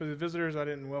For the visitors, I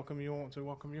didn't welcome you. I want to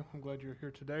welcome you. I'm glad you're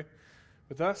here today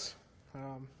with us.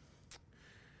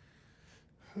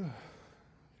 If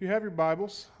you have your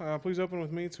Bibles, please open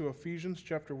with me to Ephesians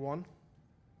chapter 1.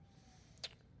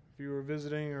 If you were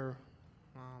visiting or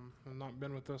have not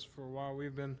been with us for a while,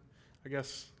 we've been, I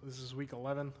guess this is week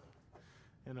 11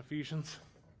 in Ephesians.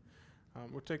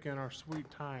 We're taking our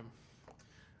sweet time.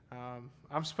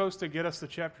 I'm supposed to get us to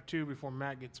chapter 2 before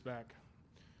Matt gets back.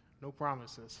 No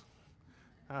promises.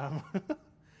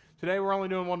 Today we're only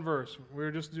doing one verse.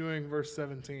 We're just doing verse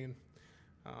 17.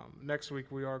 Next week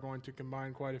we are going to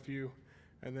combine quite a few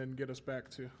and then get us back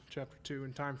to chapter 2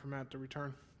 in time for Matt to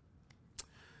return.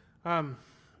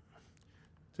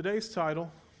 Today's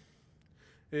title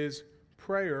is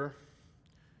Prayer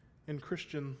in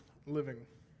Christian Living.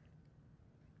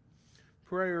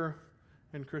 Prayer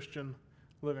in Christian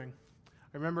Living.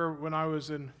 I remember when I was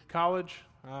in college,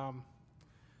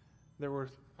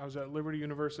 I was at Liberty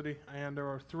University, and there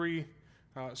were 3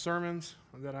 sermons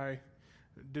that I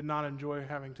did not enjoy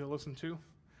having to listen to.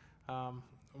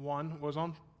 One was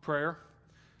on prayer.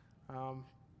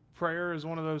 Prayer is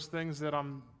one of those things that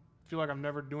feel like I'm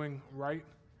never doing right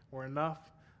or enough,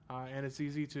 and it's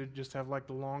easy to just have like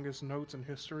the longest notes in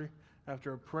history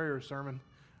after a prayer sermon,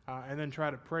 and then try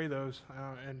to pray those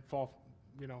and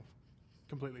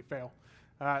completely fail.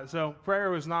 So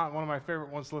prayer was not one of my favorite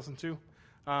ones to listen to.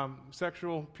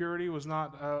 Sexual purity was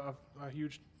not a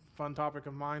huge fun topic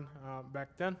of mine back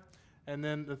then. And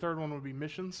then the third one would be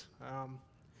missions.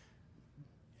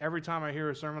 Every time I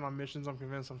hear a sermon on missions, I'm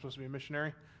convinced I'm supposed to be a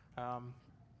missionary,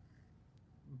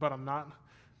 but I'm not.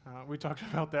 We talked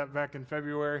about that back in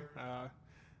February. I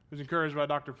was encouraged by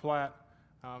Dr. Platt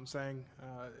saying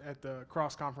at the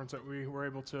cross conference that we were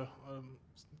able to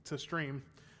stream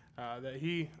that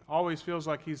he always feels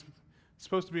like he's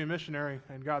supposed to be a missionary,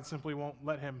 and God simply won't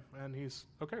let him, and he's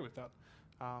okay with that.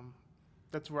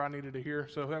 That's where I needed to hear,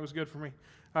 so that was good for me.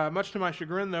 Much to my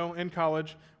chagrin, though, in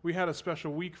college, we had a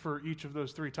special week for each of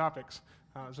those 3 topics,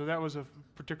 so that was a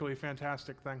particularly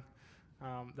fantastic thing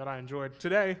that I enjoyed.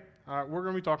 Today, we're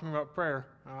going to be talking about prayer.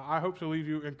 I hope to leave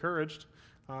you encouraged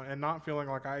and not feeling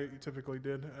like I typically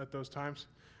did at those times.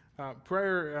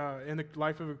 Prayer in the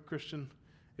life of a Christian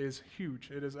is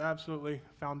huge. It is absolutely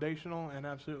foundational and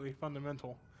absolutely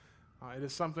fundamental. It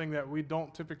is something that we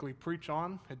don't typically preach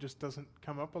on. It just doesn't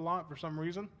come up a lot for some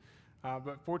reason.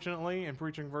 But fortunately, in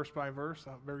preaching verse by verse,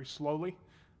 very slowly,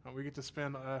 we get to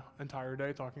spend an entire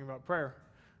day talking about prayer.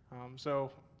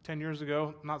 So 10 years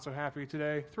ago, not so happy.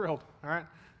 Today, thrilled. All right?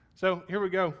 So here we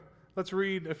go. Let's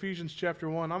read Ephesians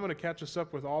chapter 1. I'm going to catch us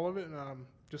up with all of it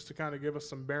just to kind of give us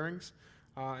some bearings.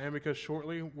 And because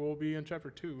shortly we'll be in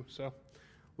chapter 2. So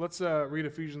let's read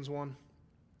Ephesians 1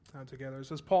 together. It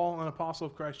says, Paul, an apostle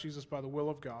of Christ Jesus by the will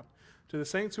of God, to the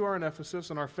saints who are in Ephesus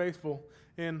and are faithful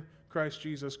in Christ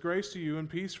Jesus, grace to you and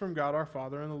peace from God our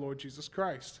Father and the Lord Jesus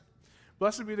Christ.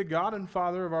 Blessed be the God and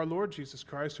Father of our Lord Jesus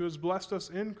Christ, who has blessed us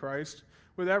in Christ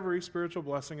with every spiritual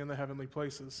blessing in the heavenly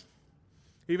places,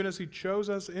 even as he chose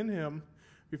us in him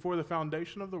before the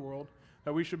foundation of the world,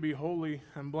 that we should be holy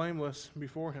and blameless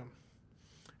before him.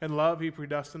 In love, he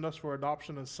predestined us for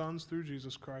adoption as sons through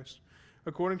Jesus Christ,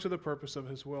 according to the purpose of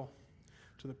his will,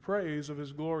 to the praise of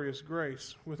his glorious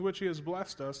grace, with which he has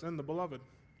blessed us in the Beloved.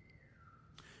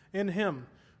 In him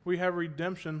we have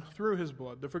redemption through his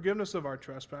blood, the forgiveness of our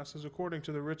trespasses, according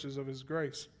to the riches of his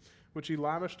grace, which he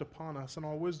lavished upon us in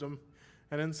all wisdom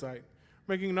and insight,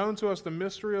 making known to us the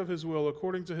mystery of his will,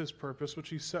 according to his purpose, which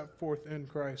he set forth in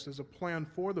Christ as a plan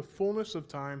for the fullness of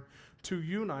time to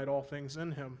unite all things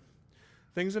in him,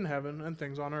 things in heaven and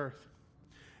things on earth.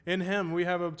 In him we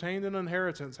have obtained an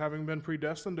inheritance, having been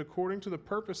predestined according to the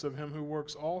purpose of him who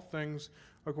works all things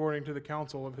according to the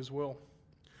counsel of his will,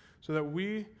 so that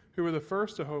we who were the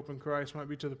first to hope in Christ might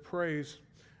be to the praise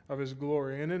of his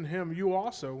glory. And in him you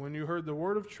also, when you heard the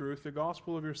word of truth, the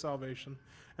gospel of your salvation,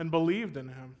 and believed in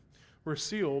him, were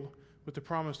sealed with the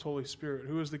promised Holy Spirit,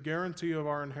 who is the guarantee of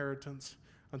our inheritance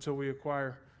until we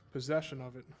acquire possession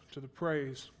of it, to the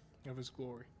praise of his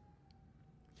glory.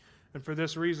 And for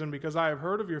this reason, because I have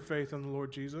heard of your faith in the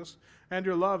Lord Jesus and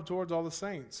your love towards all the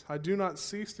saints, I do not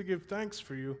cease to give thanks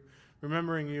for you,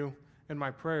 remembering you in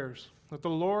my prayers, that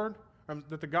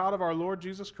the God of our Lord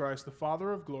Jesus Christ, the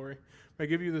Father of glory, may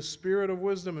give you the spirit of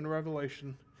wisdom and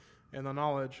revelation and the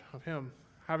knowledge of him,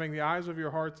 having the eyes of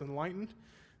your hearts enlightened,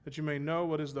 that you may know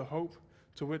what is the hope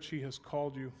to which he has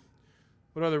called you,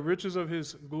 what are the riches of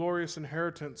his glorious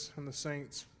inheritance in the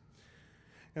saints,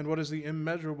 and what is the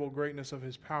immeasurable greatness of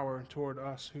his power toward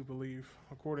us who believe,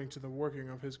 according to the working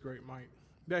of his great might,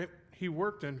 that he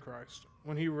worked in Christ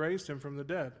when he raised him from the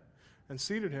dead and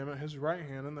seated him at his right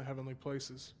hand in the heavenly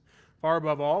places, far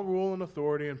above all rule and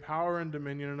authority and power and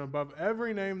dominion, and above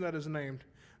every name that is named,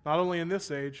 not only in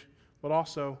this age, but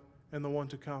also in the one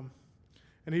to come.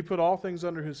 And he put all things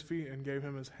under his feet and gave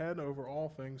him his head over all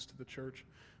things to the church,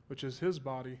 which is his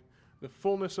body, the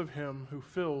fullness of him who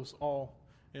fills all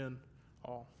in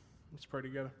all. Let's pray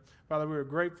together. Father, we are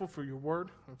grateful for your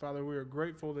word. And Father, we are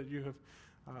grateful that you have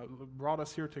brought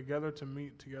us here together to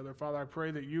meet together. Father, I pray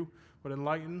that you would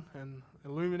enlighten and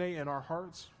illuminate in our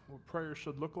hearts what prayer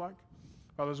should look like.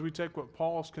 Father, as we take what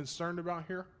Paul is concerned about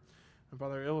here, and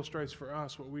Father, it illustrates for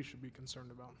us what we should be concerned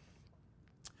about.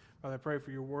 Father, I pray for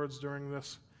your words during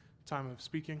this time of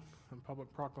speaking and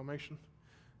public proclamation.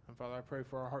 And Father, I pray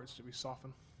for our hearts to be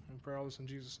softened. And pray all this in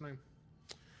Jesus' name.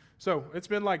 So, it's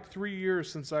been like 3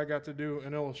 years since I got to do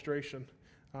an illustration.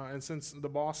 And since the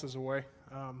boss is away,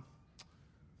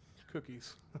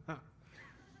 cookies. All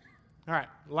right,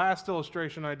 last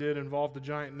illustration I did involved a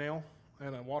giant nail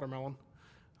and a watermelon.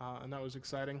 And that was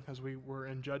exciting as we were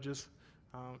in Judges.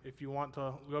 If you want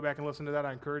to go back and listen to that,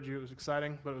 I encourage you. It was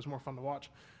exciting, but it was more fun to watch.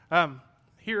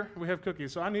 Here we have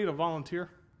cookies, so I need a volunteer.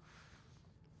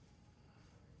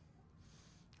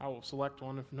 I will select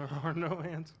one if there are no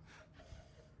hands.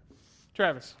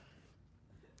 Travis,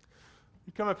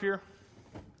 you come up here.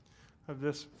 I have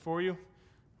this for you.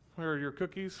 Here are your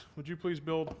cookies. Would you please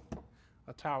build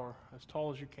a tower as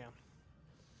tall as you can?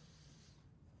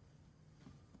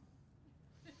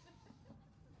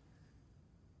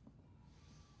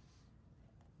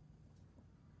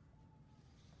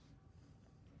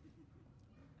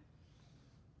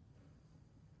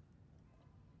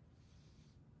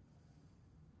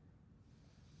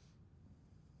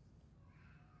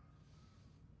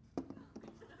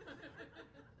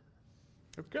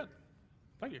 That's good.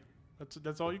 Thank you.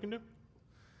 That's all you can do.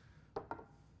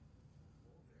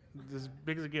 It's as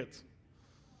big as it gets.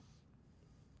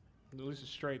 At least it's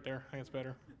straight there. I think it's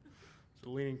better. It's a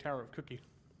leaning tower of cookie.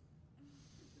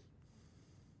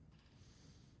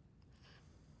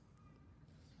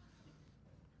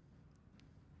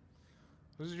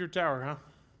 This is your tower, huh?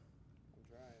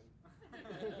 I'm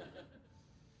trying.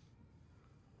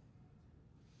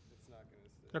 It's not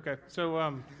going to Okay, so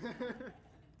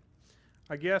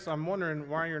I guess I'm wondering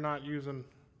why you're not using,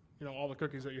 all the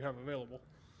cookies that you have available.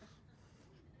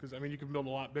 Because, you can build a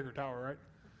lot bigger tower, right?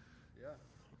 Yeah.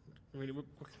 Can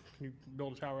you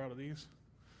build a tower out of these?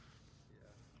 Yeah.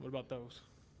 What about those?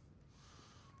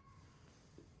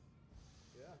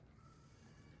 Yeah.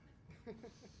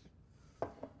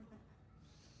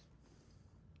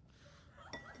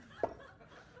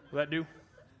 Will that do?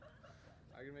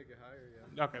 I can make it higher,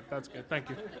 yeah. Okay, that's good. Thank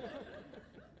you.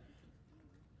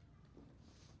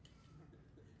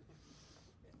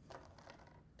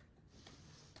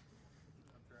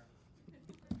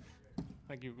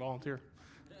 Thank you, volunteer.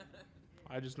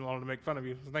 I just wanted to make fun of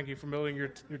you. So thank you for building your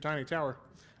tiny tower.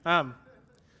 Why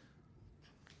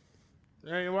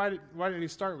didn't you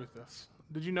start with this?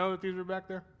 Did you know that these were back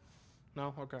there?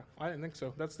 No? Okay. I didn't think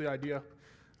so. That's the idea.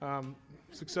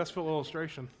 Successful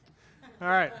illustration. All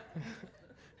right.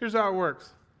 Here's how it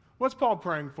works. What's Paul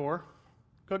praying for?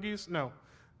 Cookies? No.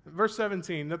 Verse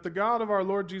 17, that the God of our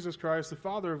Lord Jesus Christ, the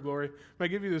Father of glory, may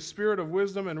give you the spirit of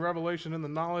wisdom and revelation in the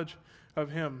knowledge of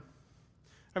him.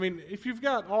 If you've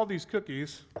got all these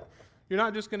cookies, you're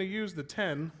not just going to use the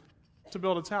 10 to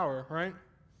build a tower, right?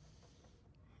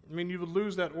 You would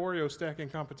lose that Oreo stacking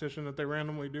competition that they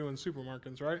randomly do in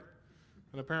supermarkets, right?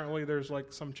 And apparently there's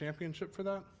some championship for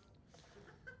that.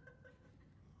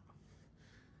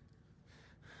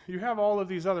 You have all of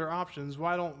these other options.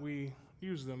 Why don't we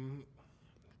use them?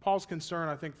 Paul's concern,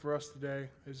 I think, for us today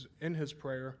is in his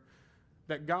prayer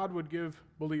that God would give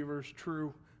believers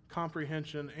true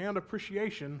comprehension and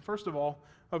appreciation, first of all,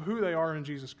 of who they are in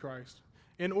Jesus Christ,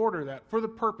 in order that, for the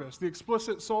purpose, the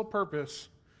explicit sole purpose,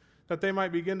 that they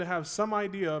might begin to have some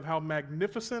idea of how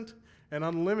magnificent and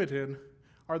unlimited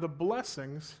are the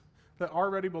blessings that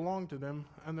already belong to them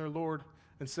and their Lord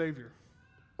and Savior.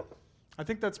 I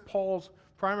think that's Paul's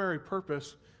primary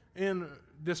purpose in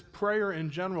this prayer in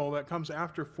general that comes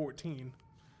after 14,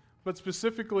 but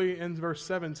specifically in verse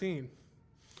 17.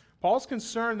 Paul's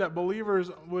concerned that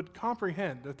believers would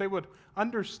comprehend, that they would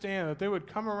understand, that they would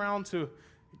come around to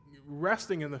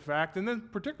resting in the fact, and then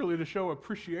particularly to show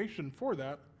appreciation for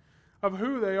that, of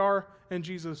who they are in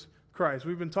Jesus Christ.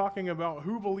 We've been talking about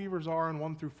who believers are in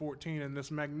 1 through 14 in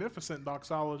this magnificent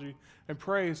doxology and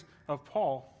praise of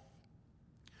Paul.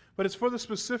 But it's for the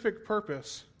specific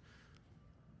purpose.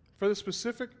 For the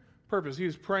specific purpose, he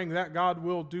is praying that God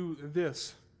will do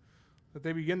this, that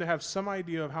they begin to have some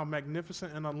idea of how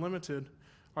magnificent and unlimited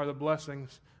are the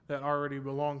blessings that already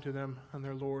belong to them and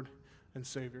their Lord and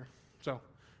Savior. So,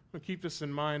 going to keep this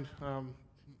in mind. I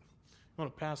want to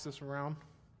pass this around.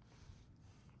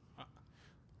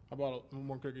 I bought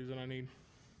more cookies than I need.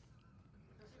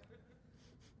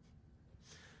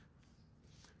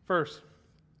 First,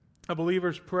 a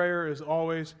believer's prayer is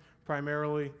always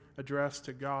primarily addressed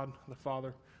to God, the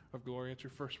Father of glory. It's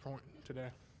your first point today.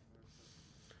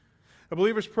 A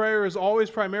believer's prayer is always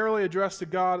primarily addressed to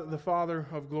God, the Father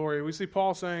of glory. We see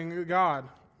Paul saying, God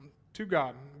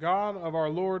of our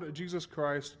Lord Jesus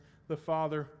Christ, the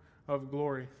Father of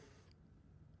glory.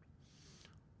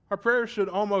 Our prayers should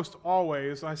almost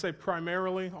always, I say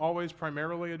primarily, always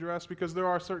primarily addressed, because there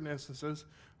are certain instances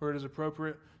where it is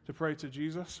appropriate to pray to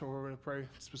Jesus or to pray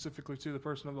specifically to the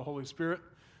person of the Holy Spirit.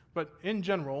 But in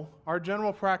general, our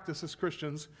general practice as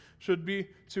Christians should be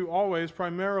to always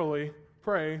primarily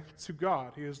pray to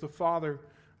God. He is the Father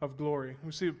of glory.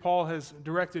 We see that Paul has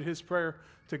directed his prayer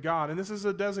to God, and this is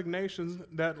a designation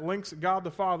that links God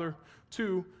the Father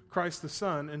to Christ the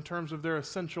Son in terms of their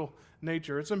essential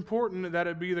nature. It's important that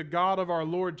it be the God of our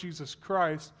Lord Jesus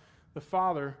Christ, the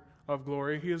Father of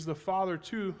glory. He is the Father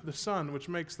to the Son, which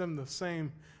makes them the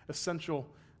same essential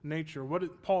nature.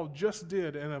 What Paul just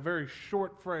did in a very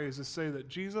short phrase is say that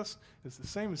Jesus is the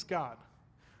same as God.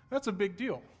 That's a big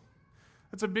deal.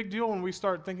 It's a big deal when we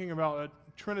start thinking about a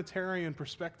Trinitarian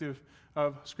perspective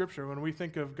of Scripture. When we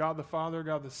think of God the Father,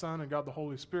 God the Son, and God the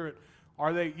Holy Spirit,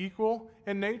 are they equal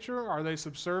in nature? Are they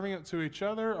subservient to each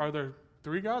other? Are there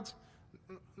three gods?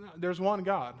 There's one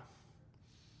God.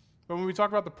 But when we talk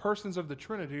about the persons of the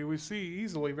Trinity, we see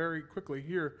easily, very quickly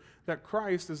here, that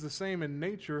Christ is the same in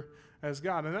nature as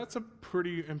God. And that's a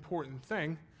pretty important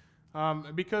thing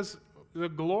because the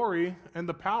glory and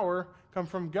the power come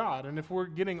from God. And if we're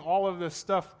getting all of this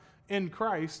stuff in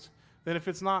Christ, then if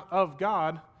it's not of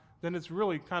God, then it's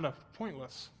really kind of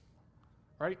pointless,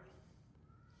 right?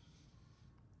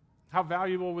 How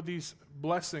valuable would these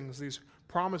blessings, these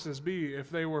promises be if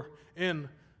they were in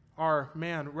our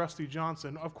man, Rusty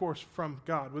Johnson, of course, from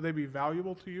God? Would they be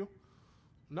valuable to you?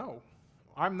 No.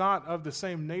 I'm not of the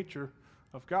same nature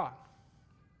of God.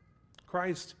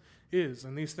 Christ is,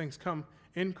 and these things come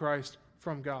in Christ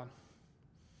from God.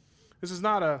 This is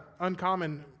not an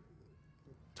uncommon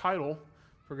title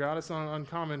for God. It's not an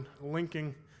uncommon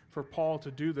linking for Paul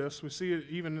to do this. We see it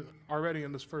even already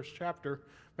in this first chapter,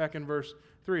 back in verse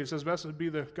 3. It says, "Blessed be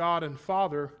the God and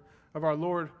Father of our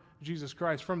Lord Jesus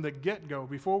Christ." From the get-go,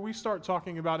 before we start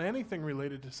talking about anything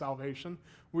related to salvation,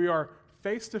 we are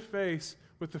face to face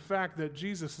with the fact that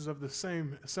Jesus is of the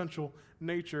same essential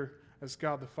nature as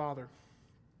God the Father.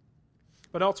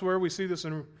 But elsewhere, we see this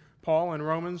in Paul in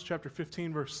Romans chapter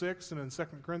 15, verse 6, and in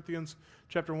 2 Corinthians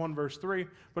chapter 1, verse 3.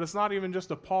 But it's not even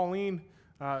just a Pauline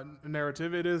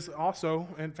narrative. It is also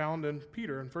found in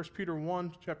Peter, in 1 Peter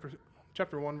 1,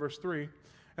 chapter 1, verse 3.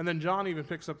 And then John even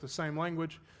picks up the same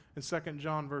language in 2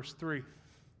 John, verse 3.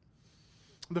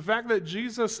 The fact that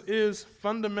Jesus is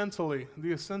fundamentally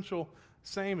the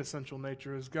same essential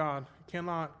nature as God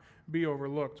cannot be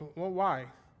overlooked. Well, why?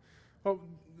 Well,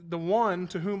 the one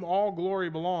to whom all glory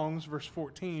belongs, verse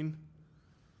 14,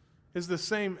 is the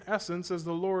same essence as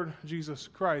the Lord Jesus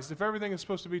Christ. If everything is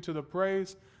supposed to be to the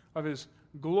praise of his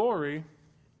glory,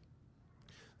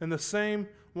 then the same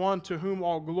one to whom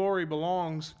all glory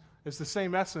belongs is the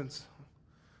same essence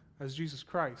as Jesus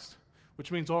Christ,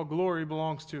 which means all glory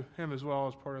belongs to him as well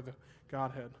as part of the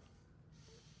Godhead.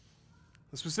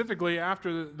 And specifically,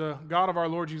 after the God of our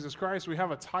Lord Jesus Christ, we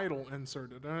have a title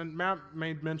inserted. And Matt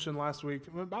made mention last week.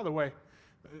 By the way,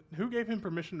 who gave him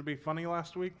permission to be funny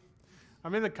last week?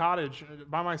 I'm in the cottage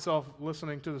by myself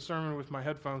listening to the sermon with my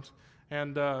headphones,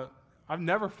 and I've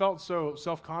never felt so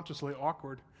self-consciously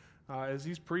awkward as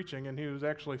he's preaching, and he was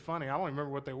actually funny. I don't even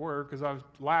remember what they were because I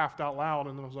laughed out loud,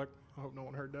 and I was like, I hope no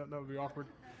one heard that. That would be awkward.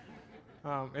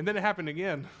 And then it happened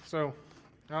again, so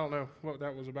I don't know what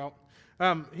that was about.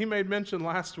 He made mention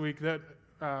last week that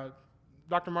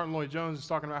Dr. Martin Lloyd-Jones is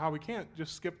talking about how we can't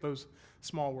just skip those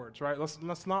small words, right?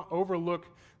 Let's not overlook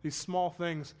these small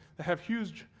things that have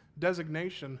huge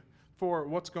designation for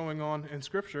what's going on in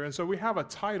Scripture. And so we have a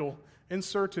title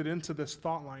inserted into this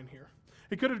thought line here.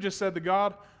 He could have just said, the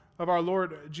God of our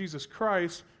Lord Jesus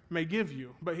Christ may give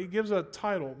you, but he gives a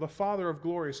title, the Father of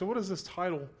glory. So what is this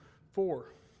title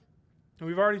for? And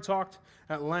we've already talked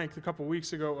at length a couple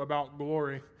weeks ago about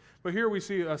glory. But here we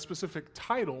see a specific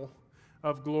title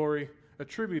of glory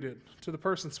attributed to the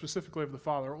person specifically of the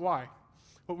Father. Why?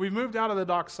 Well, we've moved out of the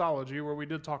doxology, where we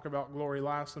did talk about glory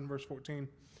last in verse 14.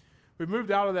 We've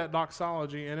moved out of that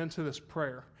doxology and into this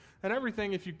prayer. And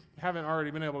everything, if you haven't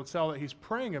already been able to tell, that he's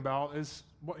praying about is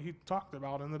what he talked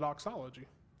about in the doxology.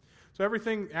 So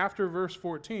everything after verse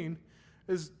 14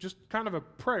 is just kind of a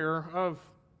prayer of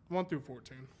 1 through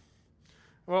 14.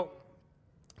 Well,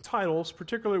 titles,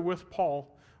 particularly with Paul,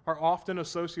 are often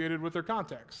associated with their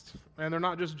context. And they're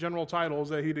not just general titles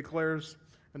that he declares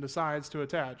and decides to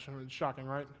attach. I mean, it's shocking,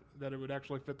 right, that it would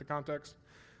actually fit the context.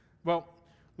 Well,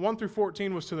 1 through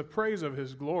 14 was to the praise of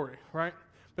his glory, right?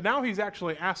 But now he's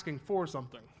actually asking for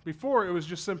something. Before, it was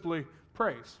just simply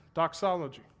praise,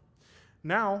 doxology.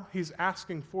 Now he's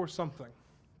asking for something.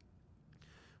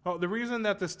 Well, the reason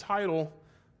that this title,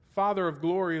 Father of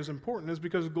Glory, is important is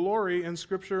because glory in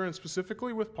Scripture, and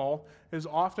specifically with Paul, is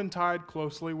often tied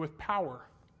closely with power.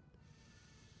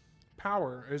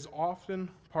 Power is often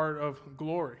part of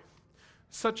glory.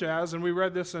 Such as, and we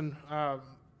read this in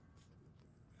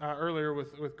earlier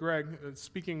with Greg,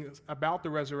 speaking about the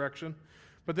resurrection,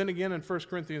 but then again in 1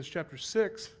 Corinthians chapter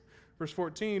 6, verse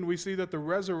 14, we see that the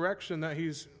resurrection that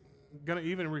he's going to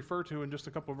even refer to in just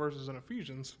a couple of verses in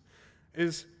Ephesians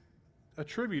is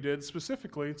attributed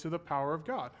specifically to the power of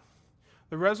God.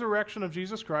 The resurrection of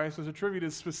Jesus Christ is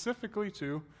attributed specifically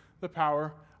to the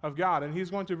power of God, and he's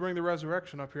going to bring the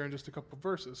resurrection up here in just a couple of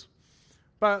verses.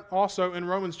 But also in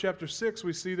Romans chapter 6,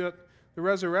 we see that the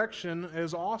resurrection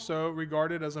is also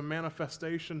regarded as a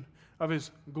manifestation of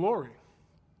his glory.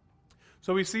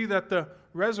 So we see that the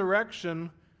resurrection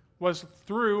was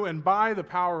through and by the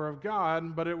power of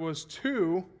God, but it was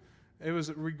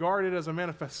regarded as a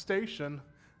manifestation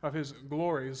of his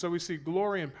glory. So we see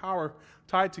glory and power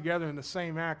tied together in the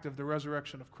same act of the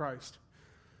resurrection of Christ.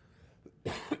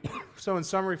 So in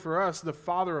summary for us, the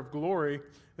Father of glory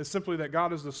is simply that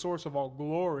God is the source of all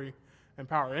glory and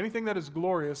power. Anything that is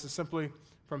glorious is simply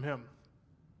from him.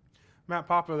 Matt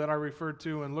Papa, that I referred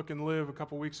to in Look and Live a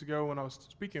couple weeks ago when I was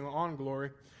speaking on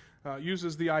glory,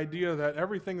 uses the idea that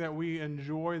everything that we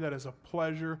enjoy that is a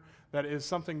pleasure, that is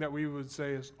something that we would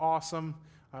say is awesome,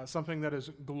 something that is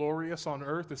glorious on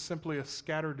earth, is simply a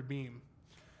scattered beam.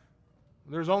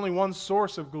 There's only one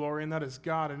source of glory, and that is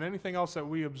God. And anything else that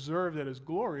we observe that is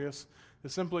glorious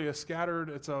is simply it's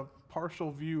a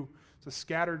partial view, it's a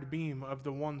scattered beam of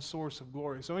the one source of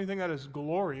glory. So anything that is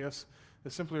glorious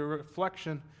is simply a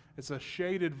reflection, it's a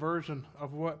shaded version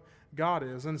of what God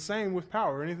is. And same with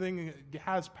power. Anything that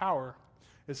has power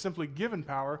is simply given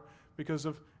power because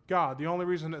of God. The only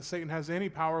reason that Satan has any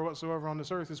power whatsoever on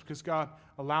this earth is because God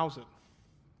allows it.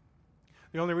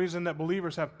 The only reason that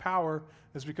believers have power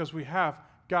is because we have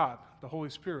God, the Holy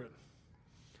Spirit.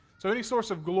 So any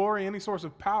source of glory, any source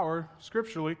of power,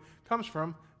 scripturally, comes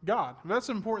from God. And that's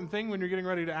an important thing when you're getting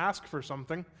ready to ask for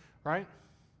something, right?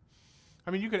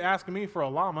 I mean, you could ask me for a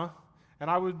llama, and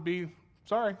I would be,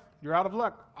 sorry, you're out of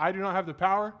luck. I do not have the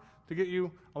power to get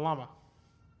you a llama.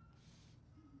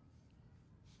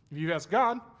 If you ask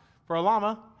God for a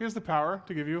llama, he has the power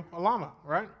to give you a llama,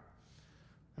 right?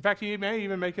 In fact, he may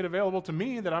even make it available to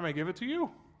me that I may give it to you.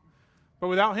 But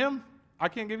without him, I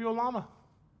can't give you a llama.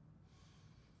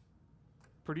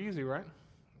 Pretty easy, right?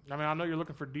 I mean, I know you're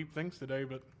looking for deep things today,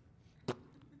 but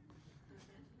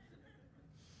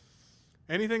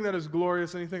anything that is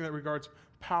glorious, anything that regards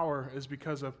power is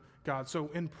because of God.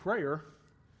 So in prayer,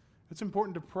 it's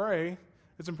important to pray.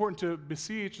 It's important to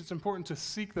beseech. It's important to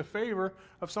seek the favor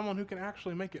of someone who can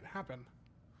actually make it happen.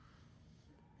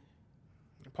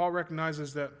 Paul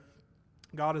recognizes that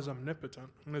God is omnipotent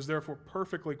and is therefore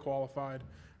perfectly qualified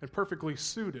and perfectly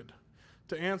suited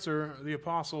to answer the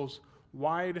apostles'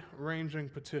 wide-ranging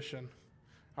petition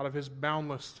out of his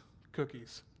boundless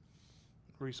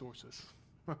resources.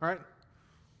 All right?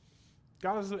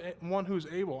 God is the one who's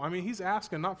able. I mean, he's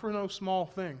asking not for no small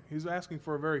thing. He's asking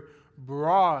for a very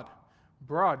broad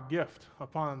gift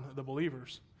upon the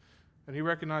believers. And he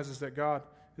recognizes that God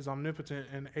is omnipotent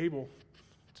and able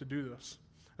to do this.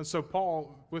 And so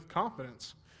Paul, with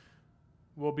confidence,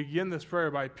 will begin this prayer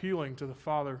by appealing to the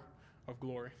Father of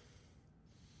glory.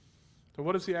 So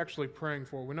what is he actually praying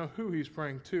for? We know who he's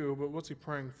praying to, but what's he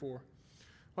praying for?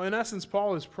 Well, in essence,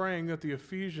 Paul is praying that the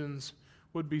Ephesians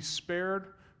would be spared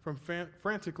from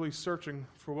frantically searching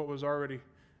for what was already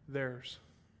theirs.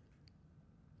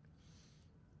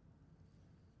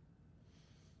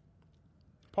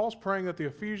 Paul's praying that the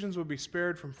Ephesians would be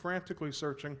spared from frantically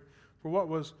searching for what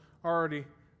was already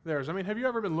theirs. I mean, have you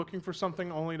ever been looking for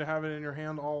something only to have it in your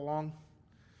hand all along?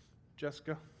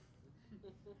 Jessica?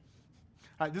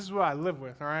 This is what I live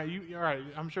with, all right? All right,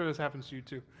 I'm sure this happens to you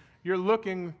too. You're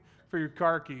looking for your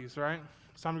car keys, right?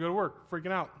 It's time to go to work.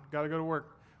 Freaking out. Got to go to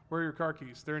work. Where are your car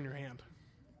keys? They're in your hand.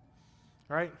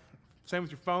 All right? Same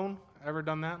with your phone. Ever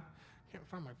done that? I can't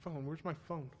find my phone. Where's my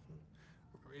phone?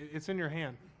 It's in your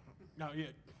hand. No, yeah.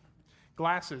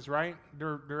 Glasses, right?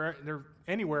 They're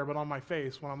anywhere but on my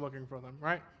face when I'm looking for them,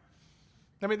 right?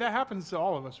 I mean, that happens to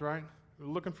all of us, right? We're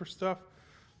looking for stuff.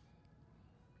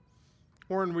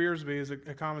 Warren Wiersbe is a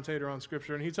commentator on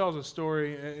Scripture, and he tells a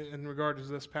story in regard to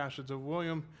this passage of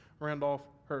William Randolph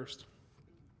Hearst.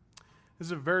 This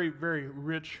is a very, very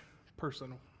rich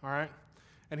person, all right?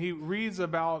 And he reads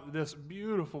about this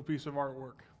beautiful piece of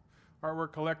artwork.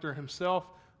 Artwork collector himself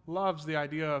loves the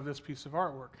idea of this piece of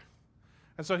artwork.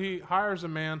 And so he hires a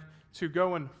man to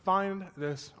go and find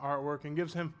this artwork and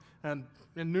gives him an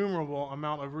innumerable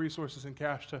amount of resources and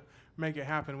cash to make it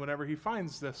happen whenever he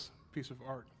finds this piece of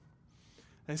art.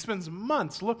 And he spends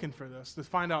months looking for this to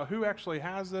find out who actually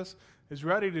has this, is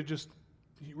ready to just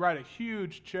write a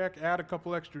huge check, add a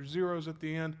couple extra zeros at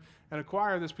the end, and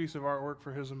acquire this piece of artwork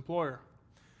for his employer.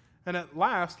 And at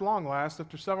last, long last,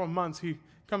 after several months, he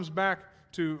comes back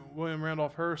to William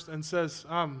Randolph Hearst and says,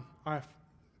 I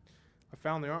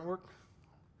found the artwork.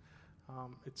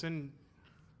 It's in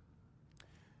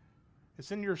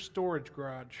your storage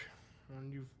garage,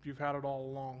 and you've had it all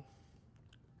along.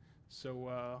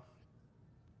 So,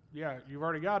 yeah, you've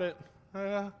already got it.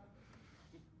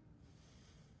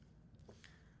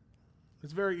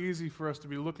 It's very easy for us to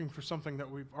be looking for something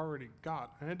that we've already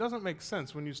got. And it doesn't make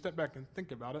sense when you step back and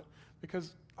think about it,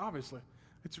 because obviously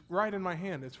it's right in my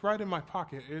hand. It's right in my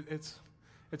pocket. It's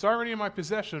already in my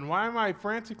possession. Why am I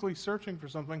frantically searching for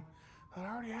something that I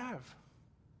already have?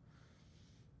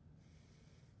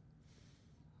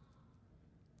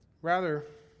 Rather,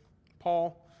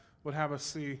 Paul would have us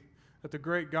see that the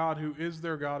great God who is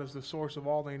their God is the source of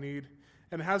all they need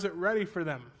and has it ready for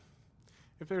them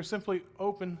if they're simply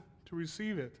open to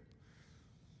receive it.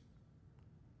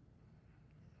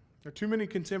 There are too many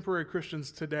contemporary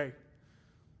Christians today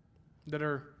that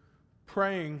are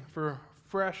praying for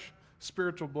fresh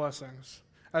spiritual blessings,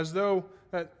 as though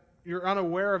that you're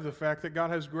unaware of the fact that God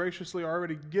has graciously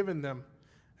already given them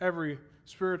every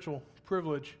spiritual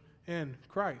privilege in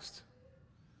Christ.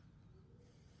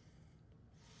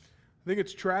 I think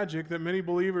it's tragic that many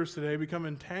believers today become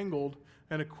entangled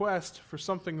in a quest for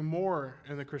something more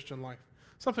in the Christian life,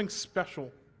 something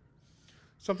special,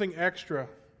 something extra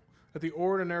that the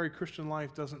ordinary Christian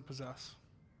life doesn't possess.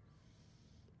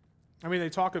 I mean, they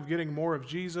talk of getting more of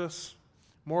Jesus,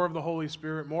 more of the Holy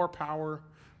Spirit, more power,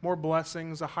 more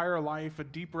blessings, a higher life, a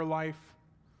deeper life.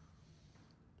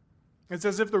 It's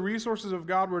as if the resources of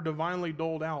God were divinely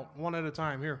doled out one at a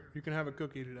time. Here, you can have a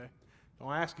cookie today.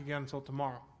 Don't ask again until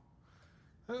tomorrow.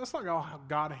 That's not how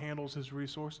God handles his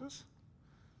resources.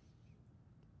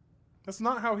 That's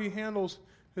not how he handles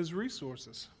his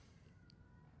resources.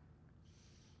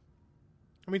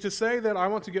 I mean, to say that I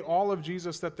want to get all of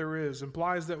Jesus that there is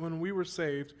implies that when we were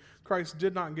saved, Christ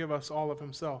did not give us all of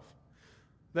himself.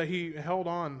 That he held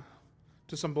on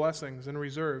to some blessings and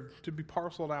reserved to be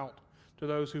parceled out to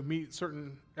those who meet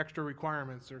certain extra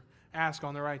requirements or ask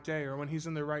on the right day or when he's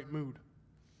in the right mood.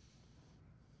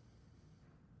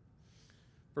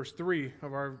 Verse 3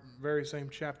 of our very same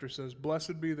chapter says,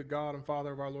 "Blessed be the God and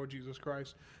Father of our Lord Jesus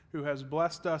Christ, who has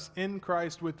blessed us in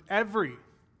Christ with every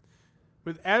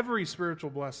spiritual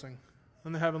blessing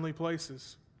in the heavenly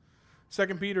places."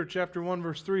 2 Peter chapter 1,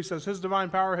 verse 3 says, "His divine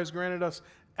power has granted us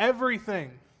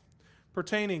everything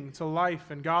pertaining to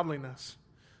life and godliness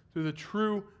through the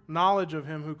true knowledge of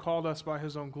him who called us by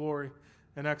his own glory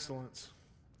and excellence."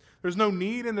 There's no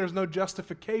need and there's no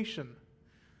justification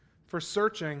for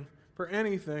searching for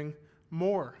anything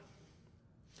more.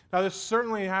 Now, this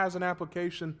certainly has an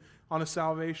application on a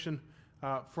salvation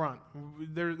front.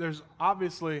 There's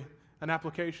obviously an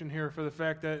application here for the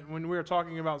fact that when we're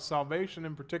talking about salvation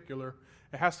in particular,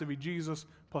 it has to be Jesus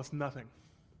plus nothing.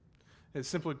 It's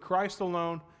simply Christ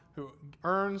alone who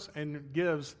earns and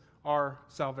gives our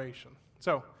salvation.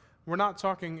 So, we're not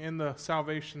talking in the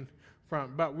salvation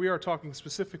front, but we are talking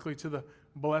specifically to the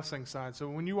blessing side. So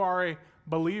when you are a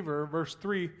believer, verse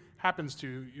 3 happens to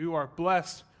you. You are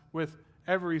blessed with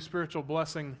every spiritual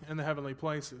blessing in the heavenly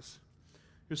places.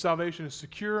 Your salvation is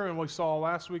secure, and we saw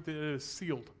last week that it is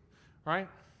sealed, right?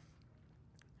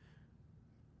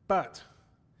 But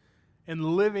in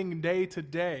living day to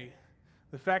day,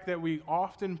 the fact that we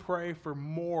often pray for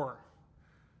more,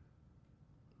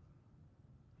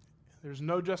 there's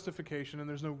no justification and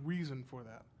there's no reason for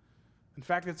that. In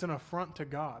fact, it's an affront to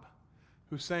God,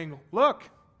 who's saying, look,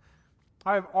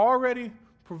 I have already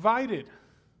provided.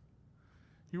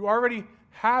 You already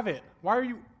have it. Why are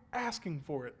you asking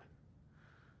for it?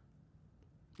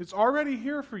 It's already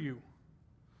here for you.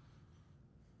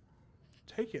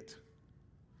 Take it.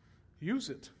 Use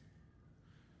it.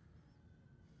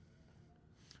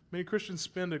 Many Christians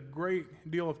spend a great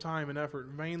deal of time and effort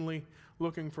vainly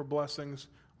looking for blessings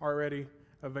already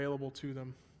available to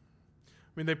them.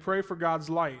 I mean, they pray for God's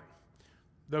light,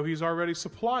 though he's already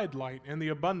supplied light and the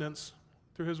abundance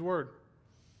through his word.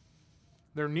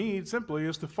 Their need simply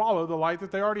is to follow the light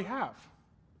that they already have.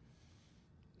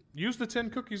 Use the 10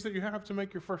 cookies that you have to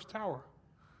make your first tower.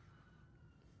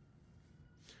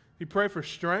 You pray for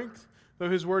strength, though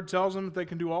his word tells them that they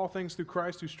can do all things through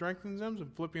Christ who strengthens them, in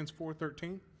Philippians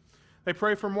 4:13. They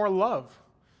pray for more love,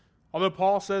 although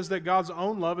Paul says that God's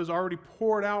own love is already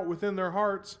poured out within their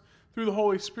hearts through the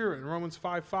Holy Spirit in Romans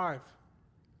 5:5.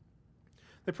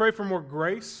 They pray for more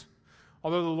grace,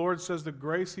 although the Lord says the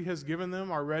grace he has given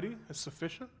them already is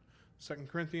sufficient, 2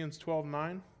 Corinthians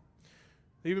 12:9.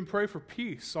 They even pray for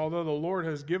peace, although the Lord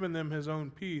has given them his own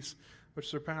peace, which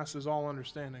surpasses all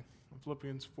understanding, in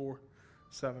Philippians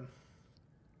 4:7.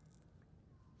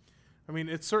 I mean,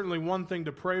 it's certainly one thing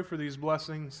to pray for these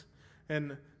blessings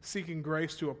and seeking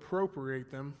grace to appropriate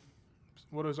them,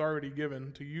 what is already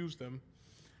given, to use them.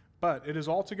 But it is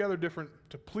altogether different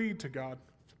to plead to God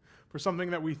for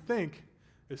something that we think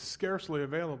is scarcely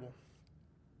available,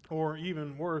 or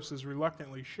even worse, is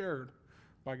reluctantly shared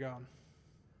by God.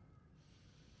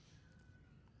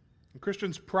 A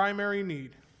Christian's primary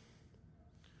need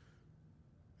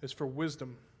is for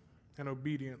wisdom and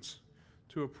obedience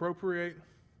to appropriate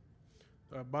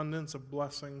the abundance of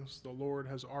blessings the Lord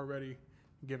has already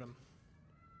given.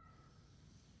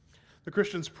 The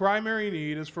Christian's primary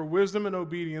need is for wisdom and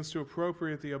obedience to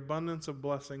appropriate the abundance of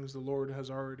blessings the Lord has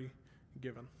already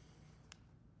given.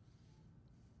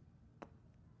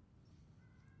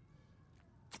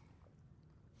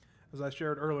 As I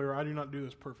shared earlier, I do not do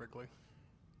this perfectly.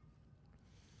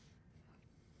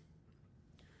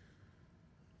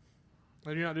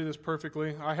 I do not do this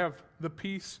perfectly. I have the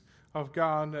peace of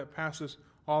God that passes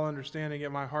all understanding,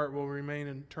 yet my heart will remain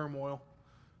in turmoil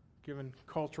given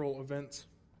cultural events.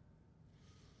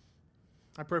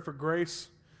 I pray for grace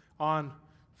on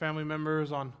family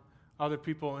members, on other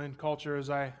people in culture as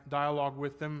I dialogue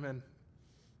with them, and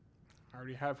I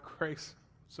already have grace,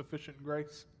 sufficient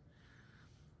grace.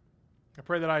 I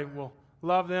pray that I will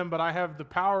love them, but I have the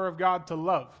power of God to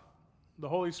love, the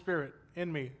Holy Spirit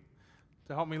in me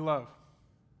to help me love.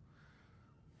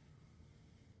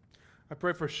 I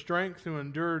pray for strength to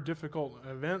endure difficult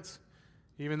events,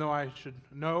 even though I should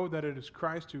know that it is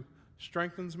Christ who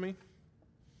strengthens me.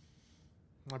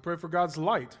 I pray for God's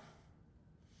light,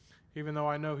 even though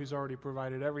I know he's already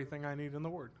provided everything I need in the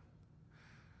Word.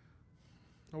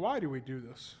 Now, why do we do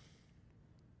this?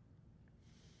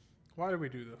 Why do we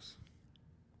do this?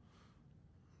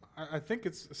 I think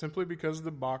it's simply because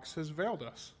the box has veiled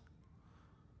us.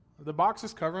 The box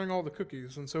is covering all the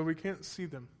cookies, and so we can't see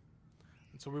them.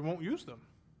 And so we won't use them.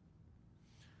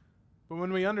 But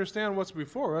when we understand what's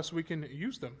before us, we can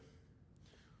use them.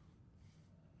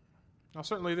 Now,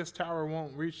 certainly this tower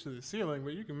won't reach to the ceiling,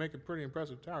 but you can make a pretty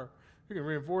impressive tower. You can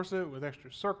reinforce it with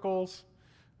extra circles.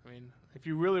 I mean, if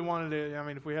you really wanted to,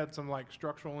 if we had some like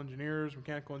structural engineers,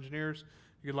 mechanical engineers,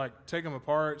 you could like take them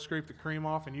apart, scrape the cream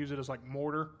off, and use it as like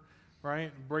mortar,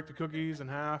 right? Break the cookies in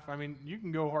half. I mean, you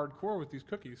can go hardcore with these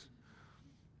cookies.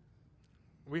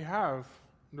 We have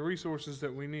the resources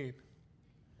that we need.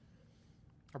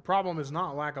 Our problem is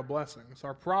not lack of blessings.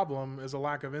 Our problem is a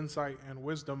lack of insight and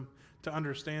wisdom to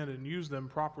understand and use them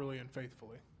properly and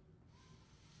faithfully.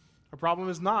 Our problem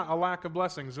is not a lack of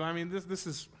blessings. I mean, this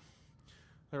is,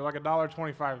 they're like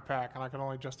 $1.25 a pack, and I can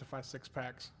only justify 6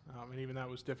 packs, and even that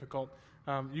was difficult.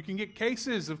 You can get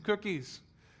cases of cookies,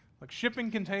 like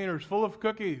shipping containers full of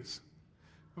cookies,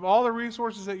 of all the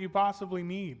resources that you possibly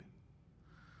need.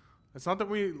 It's not that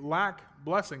we lack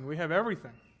blessing. We have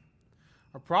everything.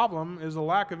 Our problem is a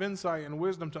lack of insight and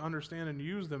wisdom to understand and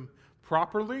use them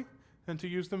properly and to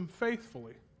use them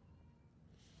faithfully.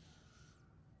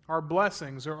 Our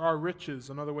blessings, or our riches,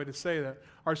 another way to say that,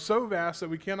 are so vast that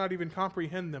we cannot even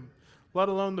comprehend them, let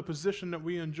alone the position that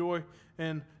we enjoy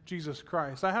in Jesus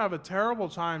Christ. I have a terrible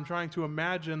time trying to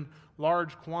imagine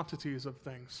large quantities of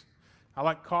things. I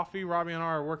like coffee. Robbie and I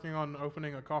are working on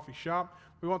opening a coffee shop.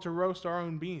 We want to roast our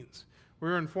own beans. We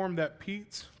were informed that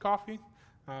Peet's Coffee,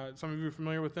 some of you are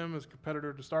familiar with them as a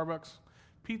competitor to Starbucks.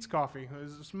 Peet's Coffee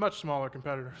is a much smaller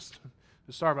competitor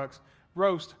to Starbucks.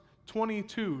 Roast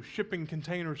 22 shipping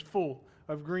containers full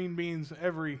of green beans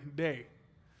every day.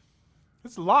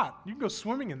 It's a lot. You can go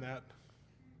swimming in that.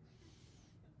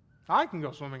 I can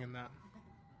go swimming in that.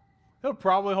 It'll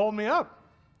probably hold me up.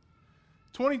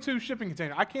 22 shipping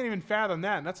containers. I can't even fathom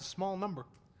that, and that's a small number.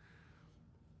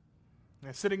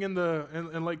 Sitting in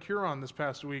Lake Huron this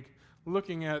past week,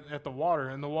 looking at the water,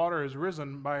 and the water has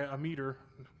risen by a meter.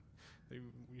 They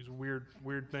use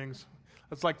weird things.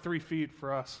 That's like 3 feet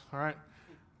for us, all right?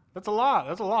 That's a lot.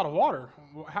 That's a lot of water.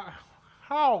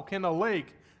 How can a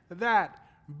lake that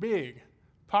big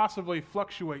possibly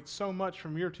fluctuate so much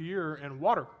from year to year in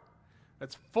water?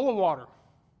 That's full of water.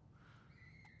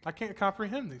 I can't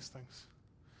comprehend these things.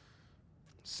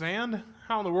 Sand?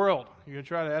 How in the world are you going to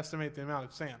try to estimate the amount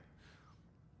of sand?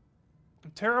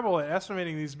 I'm terrible at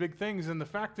estimating these big things, and the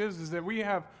fact is that we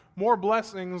have more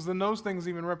blessings than those things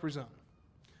even represent.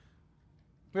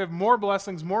 We have more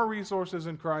blessings, more resources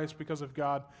in Christ because of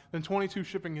God than 22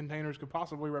 shipping containers could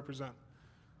possibly represent.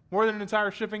 More than an entire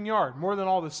shipping yard, more than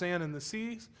all the sand in the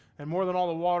seas, and more than all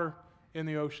the water in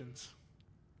the oceans.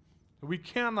 We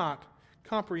cannot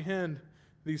comprehend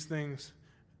these things.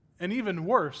 And even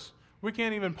worse, we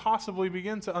can't even possibly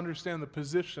begin to understand the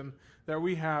position that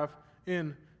we have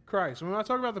in Christ. When I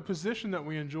talk about the position that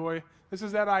we enjoy, this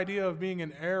is that idea of being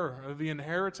an heir of the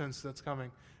inheritance that's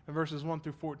coming in verses 1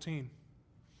 through 14.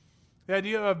 The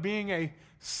idea of being a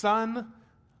son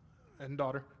and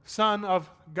daughter, son of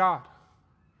God.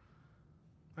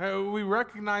 We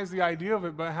recognize the idea of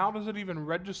it, but how does it even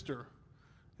register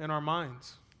in our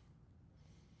minds?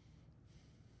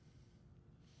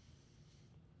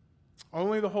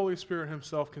 Only the Holy Spirit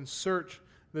himself can search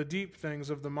the deep things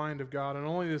of the mind of God, and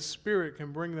only the Spirit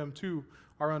can bring them to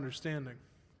our understanding.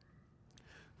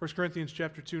 1 Corinthians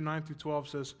chapter 2, 9 through 12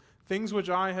 says, "Things which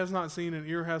eye has not seen and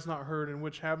ear has not heard, and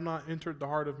which have not entered the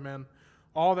heart of men,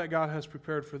 all that God has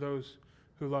prepared for those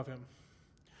who love him.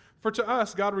 For to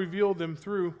us God revealed them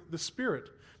through the Spirit.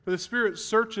 For the Spirit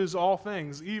searches all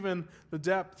things, even the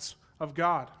depths of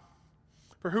God.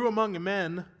 For who among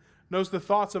men knows the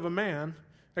thoughts of a man,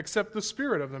 except the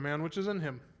spirit of the man which is in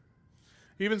him?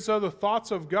 Even so the thoughts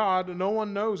of God no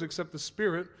one knows except the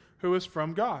Spirit who is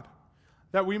from God,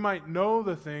 that we might know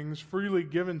the things freely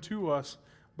given to us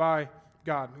by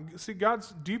God." See,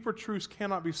 God's deeper truths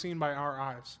cannot be seen by our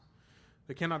eyes.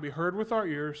 They cannot be heard with our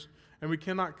ears, and we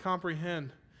cannot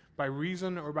comprehend by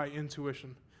reason or by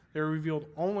intuition. They are revealed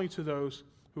only to those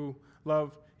who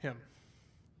love him.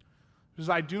 Because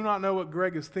I do not know what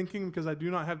Greg is thinking because I do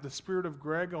not have the spirit of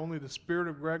Greg. Only the spirit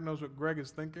of Greg knows what Greg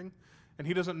is thinking. And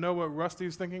he doesn't know what Rusty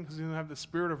is thinking because he doesn't have the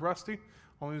spirit of Rusty.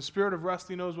 Only the spirit of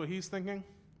Rusty knows what he's thinking.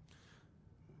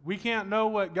 We can't know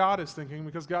what God is thinking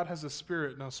because God has a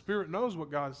spirit. Now, Spirit knows what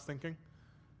God is thinking,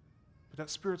 but that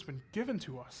Spirit's been given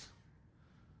to us.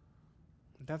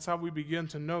 That's how we begin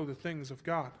to know the things of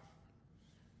God.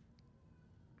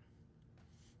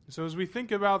 So as we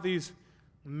think about these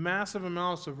massive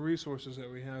amounts of resources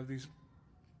that we have, these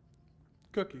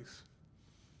cookies,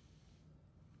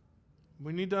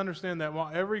 we need to understand that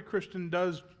while every Christian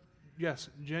does, yes,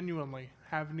 genuinely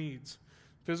have needs,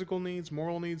 physical needs,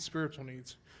 moral needs, spiritual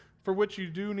needs, for which you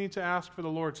do need to ask for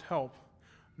the Lord's help,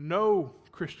 no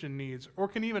Christian needs or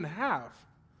can even have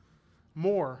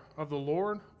more of the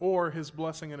Lord or his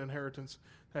blessing and inheritance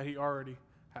that he already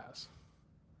has.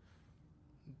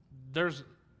 There's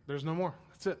no more.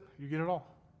 That's it. You get it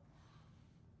all.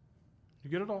 You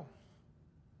get it all.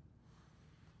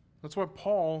 That's why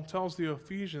Paul tells the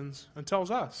Ephesians and tells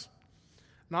us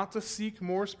not to seek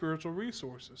more spiritual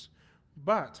resources,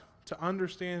 but to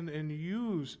understand and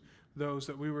use those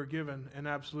that we were given in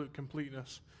absolute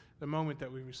completeness the moment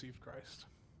that we received Christ.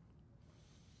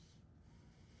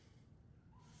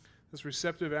 This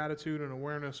receptive attitude and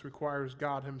awareness requires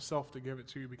God himself to give it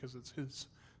to you because it's his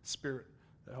Spirit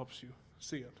that helps you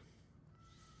see it.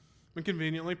 And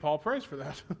conveniently, Paul prays for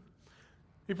that.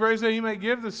 He prays that he may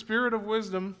give the spirit of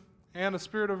wisdom and a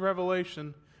spirit of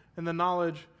revelation and the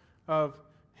knowledge of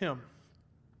him.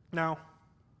 Now,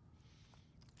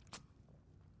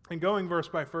 in going verse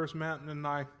by verse, Matt and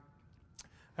I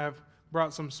have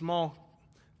brought some small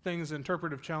things,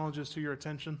 interpretive challenges to your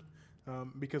attention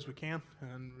because we can.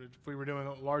 And if we were doing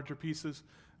larger pieces,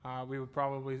 we would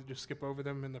probably just skip over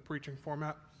them in the preaching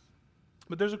format.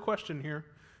 But there's a question here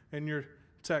in your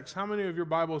text. How many of your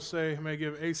Bibles say may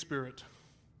give a spirit?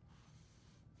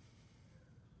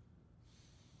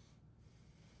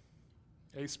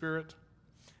 A spirit?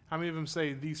 How many of them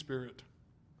say the Spirit?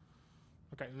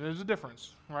 Okay, there's a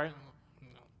difference, right?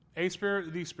 A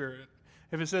spirit, the Spirit.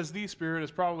 If it says the Spirit,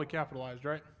 it's probably capitalized,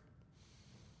 right?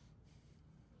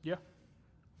 Yeah?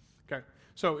 Okay,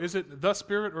 so is it the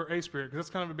Spirit or a Spirit? Because that's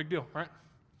kind of a big deal, right?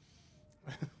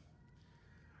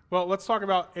 Well, let's talk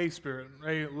about a spirit,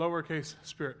 a lowercase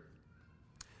spirit.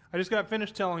 I just got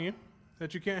finished telling you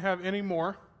that you can't have any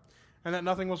more and that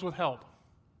nothing was withheld.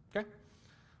 Okay?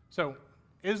 So,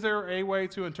 is there a way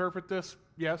to interpret this?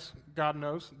 Yes, God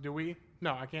knows. Do we?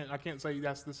 No, I can't say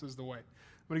yes, this is the way.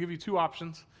 I'm going to give you two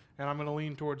options, and I'm going to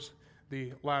lean towards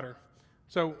the latter.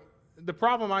 So, the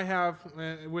problem I have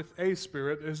with a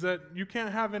spirit is that you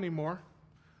can't have any more,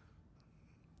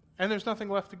 and there's nothing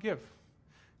left to give.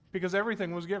 Because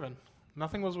everything was given.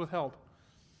 Nothing was withheld.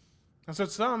 And so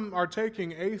some are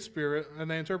taking a spirit,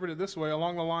 and they interpret it this way,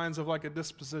 along the lines of like a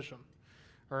disposition.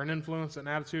 or an influence, an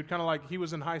attitude, kind of like he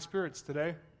was in high spirits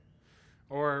today,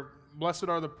 or blessed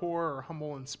are the poor or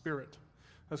humble in spirit.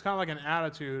 That's kind of like an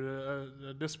attitude,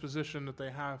 a disposition that they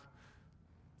have.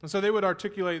 And so they would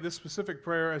articulate this specific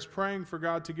prayer as praying for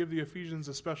God to give the Ephesians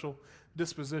a special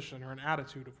disposition or an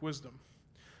attitude of wisdom,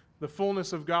 the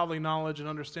fullness of godly knowledge and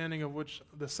understanding of which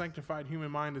the sanctified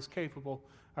human mind is capable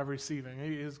of receiving.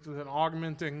 He is an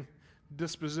augmenting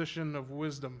disposition of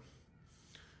wisdom.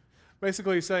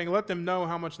 Basically he's saying, let them know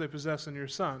how much they possess in your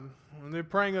Son. And they're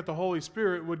praying that the Holy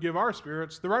Spirit would give our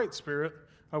spirits the right spirit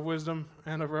of wisdom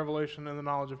and of revelation and the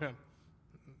knowledge of Him.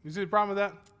 You see the problem with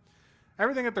that?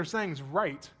 Everything that they're saying is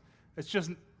right. It's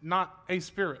just not a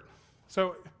spirit.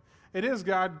 So it is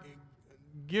God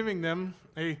giving them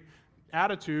a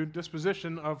attitude,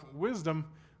 disposition of wisdom,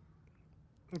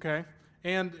 okay?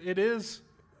 And it is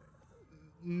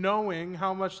knowing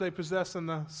how much they possess in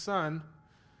the Son,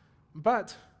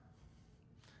 but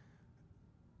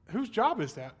whose job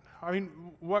is that? I mean,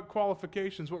 what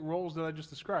qualifications, what roles did I just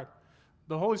describe?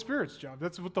 The Holy Spirit's job.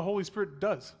 That's what the Holy Spirit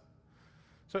does.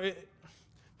 So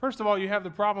first of all, you have the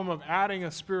problem of adding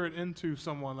a spirit into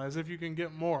someone as if you can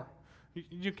get more.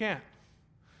 You can't.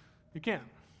 You can't.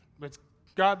 It's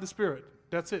God the Spirit.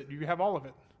 That's it. You have all of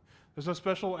it. There's no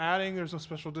special adding. There's no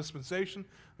special dispensation.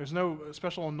 There's no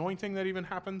special anointing that even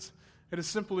happens. It is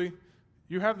simply,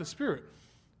 you have the Spirit.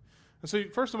 And so,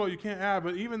 first of all, you can't add,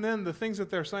 but even then, the things that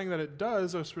they're saying that it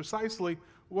does are precisely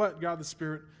what God the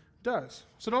Spirit does.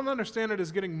 So don't understand it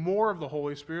as getting more of the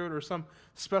Holy Spirit or some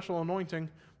special anointing.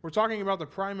 We're talking about the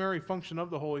primary function of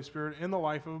the Holy Spirit in the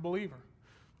life of a believer.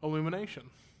 Illumination.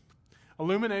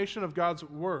 Illumination of God's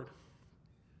Word.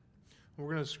 We're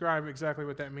going to describe exactly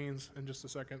what that means in just a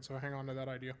second, so hang on to that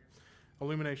idea.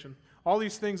 Illumination. All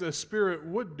these things a Spirit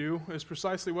would do is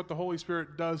precisely what the Holy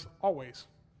Spirit does always.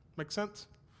 Make sense?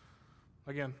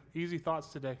 Again, easy thoughts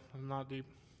today. I'm not deep.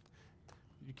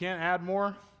 You can't add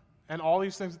more, and all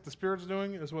these things that the Spirit's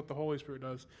doing is what the Holy Spirit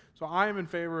does. So I am in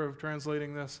favor of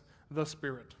translating this, the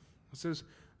Spirit. This is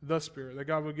the Spirit, that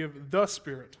God would give the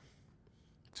Spirit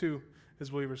to His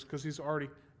believers, because He's already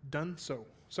done so.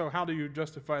 So how do you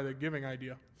justify the giving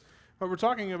idea? Well, we're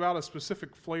talking about a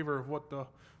specific flavor of what the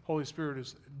Holy Spirit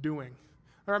is doing.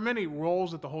 There are many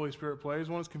roles that the Holy Spirit plays.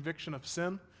 One is conviction of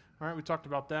sin. All right, we talked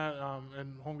about that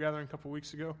in home gathering a couple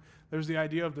weeks ago. There's the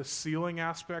idea of the sealing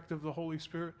aspect of the Holy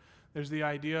Spirit. There's the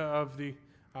idea of the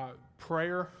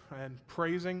prayer and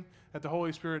praising that the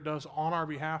Holy Spirit does on our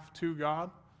behalf to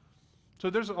God. So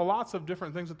there's lots of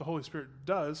different things that the Holy Spirit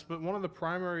does, but one of the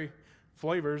primary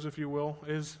flavors, if you will,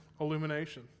 is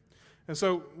illumination. And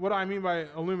so what I mean by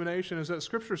illumination is that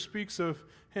Scripture speaks of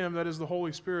Him, that is the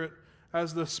Holy Spirit,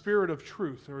 as the Spirit of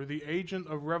truth, or the agent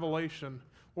of revelation,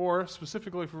 or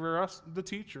specifically for us, the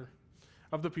teacher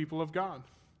of the people of God.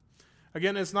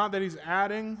 Again, it's not that He's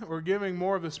adding or giving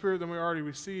more of the Spirit than we already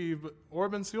received or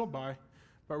been sealed by,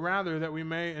 but rather that we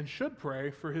may and should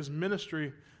pray for His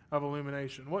ministry of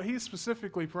illumination. What He's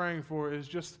specifically praying for is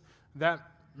just that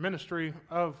ministry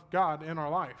of God in our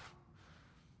life.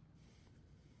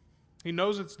 He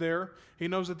knows it's there. He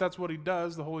knows that that's what He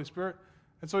does, the Holy Spirit,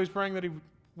 and so He's praying that He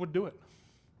would do it.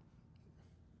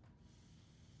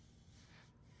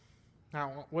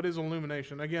 Now, what is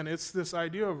illumination? Again, it's this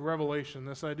idea of revelation,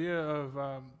 this idea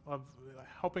of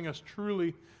helping us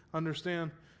truly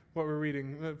understand what we're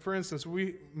reading. For instance,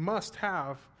 we must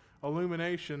have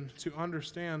illumination to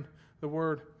understand the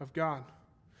Word of God.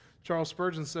 Charles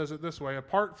Spurgeon says it this way: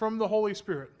 apart from the Holy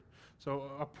Spirit, so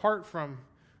apart from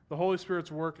the Holy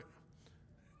Spirit's work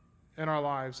in our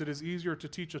lives, it is easier to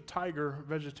teach a tiger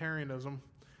vegetarianism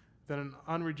than an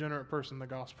unregenerate person the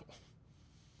gospel.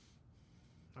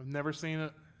 I've never seen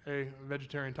a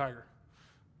vegetarian tiger.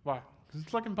 Why? Because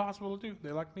it's like impossible to do.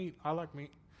 They like meat. I like meat.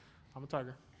 I'm a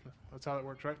tiger. That's how that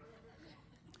works, right?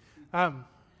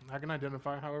 I can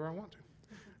identify however I want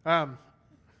to.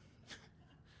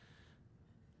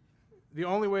 The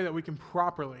only way that we can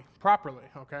properly,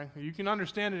 okay? You can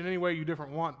understand it in any way you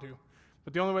different want to,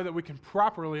 but the only way that we can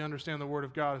properly understand the Word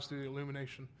of God is through the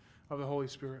illumination of the Holy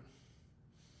Spirit.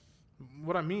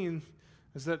 What I mean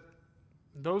is that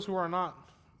those who are not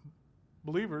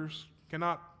believers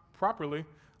cannot properly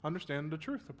understand the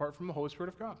truth apart from the Holy Spirit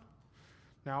of God.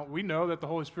 Now, we know that the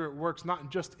Holy Spirit works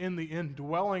not just in the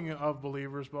indwelling of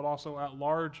believers, but also at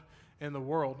large in the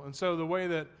world. And so the way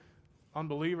that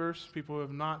unbelievers, people who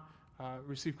have not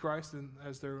received Christ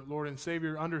as their Lord and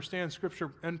Savior, understand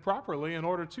Scripture and properly in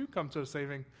order to come to a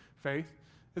saving faith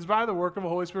is by the work of the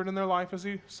Holy Spirit in their life as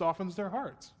He softens their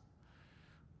hearts.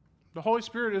 The Holy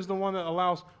Spirit is the one that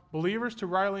allows believers to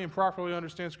rightly and properly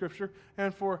understand Scripture,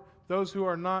 and for those who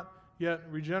are not yet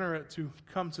regenerate to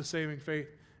come to saving faith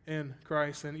in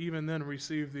Christ, and even then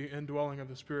receive the indwelling of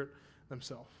the Spirit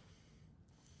themselves.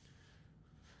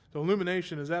 The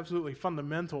illumination is absolutely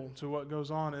fundamental to what goes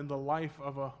on in the life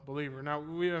of a believer. Now,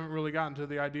 we haven't really gotten to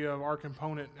the idea of our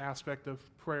component aspect of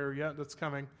prayer yet. That's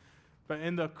coming. But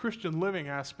in the Christian living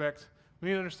aspect, we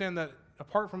need to understand that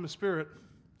apart from the Spirit,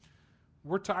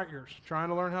 we're tigers trying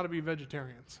to learn how to be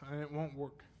vegetarians, and it won't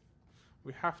work.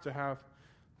 We have to have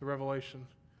the revelation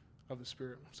of the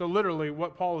Spirit. So literally,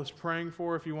 what Paul is praying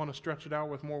for, if you want to stretch it out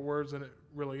with more words than it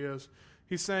really is,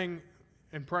 he's saying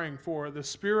and praying for the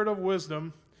Spirit of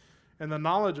wisdom and the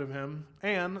knowledge of Him,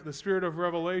 and the Spirit of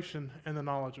revelation and the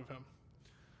knowledge of Him.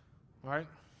 All right?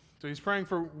 So he's praying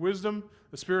for wisdom,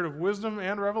 the Spirit of wisdom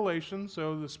and revelation.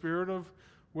 So the Spirit of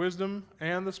wisdom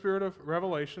and the Spirit of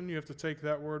revelation. You have to take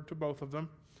that word to both of them.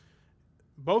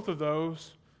 Both of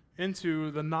those into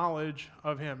the knowledge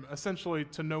of Him, essentially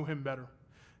to know Him better.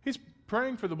 He's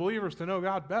praying for the believers to know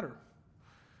God better.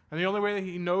 And the only way that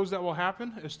he knows that will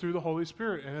happen is through the Holy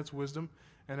Spirit and its wisdom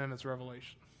and in its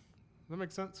revelation. Does that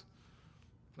make sense?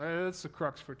 That's the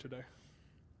crux for today.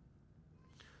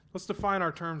 Let's define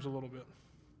our terms a little bit.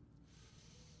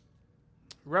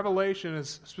 Revelation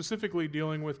is specifically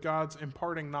dealing with God's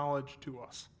imparting knowledge to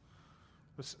us.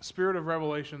 The Spirit of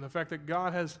revelation, the fact that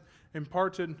God has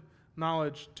imparted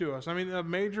knowledge to us. I mean, a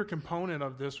major component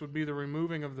of this would be the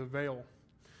removing of the veil.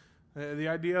 The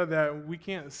idea that we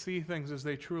can't see things as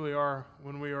they truly are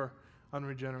when we are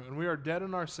unregenerate. When we are dead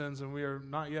in our sins and we are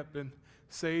not yet been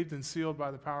saved and sealed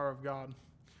by the power of God,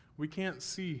 we can't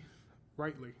see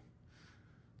rightly.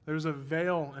 There's a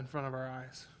veil in front of our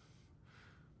eyes.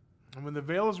 And when the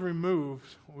veil is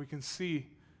removed, we can see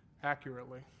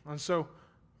accurately. And so,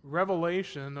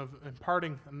 revelation of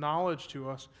imparting knowledge to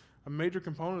us, a major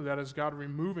component of that is God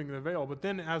removing the veil. But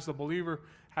then as the believer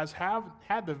has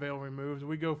had the veil removed,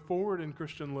 we go forward in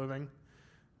Christian living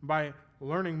by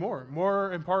learning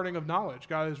more imparting of knowledge.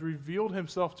 God has revealed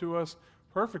Himself to us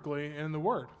perfectly in the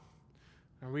Word.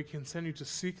 And we continue to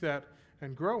seek that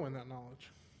and grow in that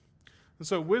knowledge. And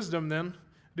so wisdom then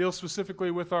deals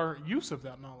specifically with our use of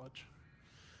that knowledge.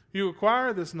 You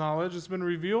acquire this knowledge, it's been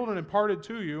revealed and imparted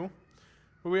to you,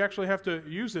 but we actually have to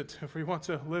use it if we want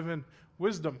to live in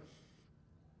wisdom.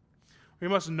 We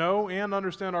must know and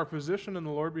understand our position in the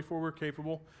Lord before we're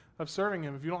capable of serving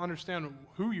Him. If you don't understand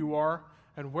who you are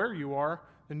and where you are,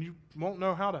 then you won't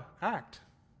know how to act.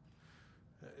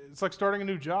 It's like starting a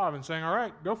new job and saying, all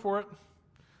right, go for it.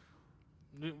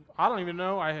 I don't even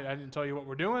know. I didn't tell you what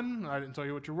we're doing. I didn't tell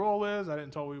you what your role is. I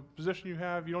didn't tell you what position you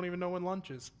have. You don't even know when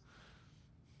lunch is.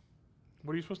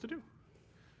 What are you supposed to do?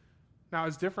 Now,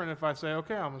 it's different if I say,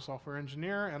 okay, I'm a software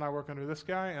engineer, and I work under this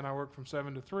guy, and I work from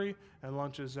 7 to 3, and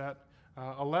lunch is at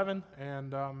 11,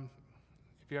 and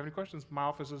if you have any questions, my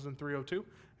office is in 302,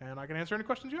 and I can answer any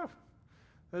questions you have.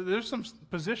 There's some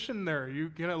position there. You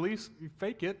can at least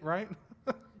fake it, right?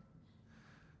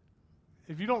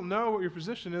 If you don't know what your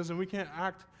position is, then we can't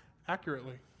act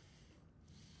accurately.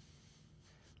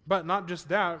 But not just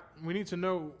that, we need to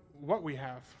know what we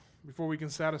have before we can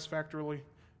satisfactorily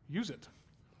use it.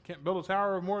 Can't build a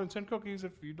tower of more than 10 cookies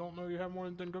if you don't know you have more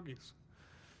than 10 cookies.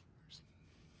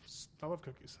 I love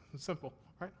cookies. It's simple,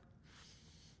 right?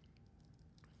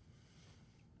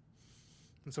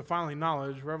 And so finally,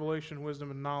 knowledge, revelation,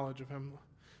 wisdom, and knowledge of Him.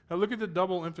 Now look at the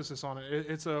double emphasis on it.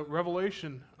 It's a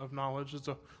revelation of knowledge. It's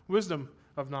a wisdom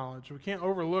of knowledge. We can't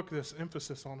overlook this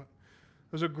emphasis on it.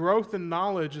 There's a growth in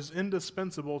knowledge is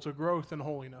indispensable to growth in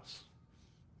holiness.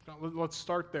 Now, let's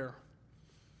start there.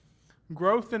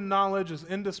 Growth in knowledge is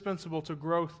indispensable to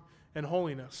growth in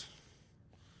holiness.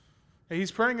 And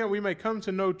he's praying that we may come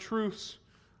to know truths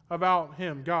about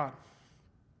Him, God.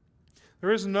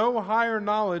 There is no higher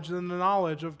knowledge than the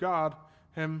knowledge of God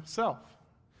Himself.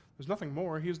 There's nothing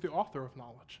more. He is the author of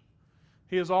knowledge.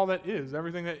 He is all that is.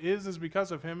 Everything that is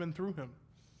because of Him and through Him.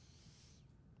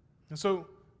 And so,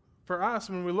 for us,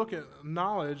 when we look at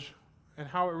knowledge and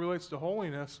how it relates to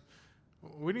holiness,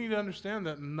 we need to understand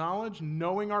that knowledge,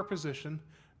 knowing our position,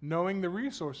 knowing the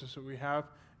resources that we have,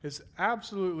 is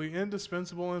absolutely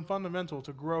indispensable and fundamental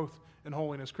to growth in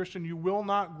holiness. Christian, you will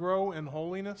not grow in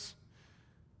holiness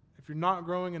if you're not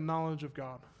growing in knowledge of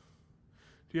God.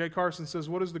 D.A. Carson says,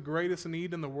 what is the greatest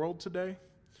need in the world today?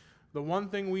 The one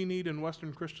thing we need in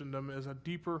Western Christendom is a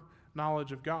deeper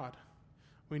knowledge of God.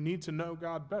 We need to know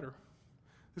God better.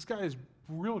 This guy is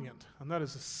brilliant, and that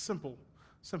is a simple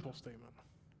statement.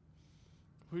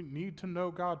 We need to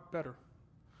know God better.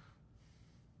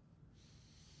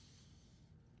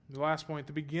 The last point,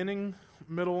 the beginning,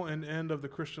 middle, and end of the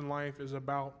Christian life is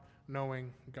about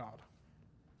knowing God.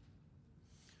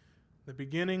 The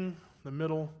beginning, the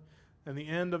middle, and the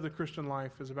end of the Christian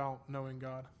life is about knowing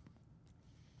God.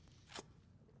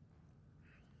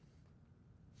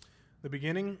 The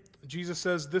beginning, Jesus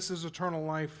says, "This is eternal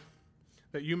life,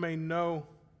 that you may know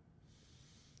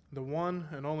the one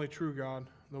and only true God,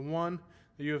 the one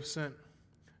that you have sent,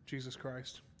 Jesus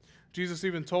Christ." Jesus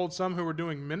even told some who were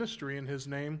doing ministry in his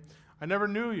name, "I never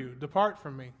knew you. Depart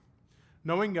from me."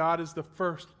 Knowing God is the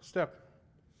first step.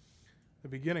 The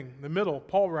beginning. The middle,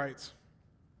 Paul writes,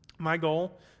 "My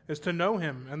goal is to know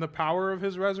him and the power of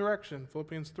his resurrection,"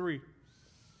 Philippians 3.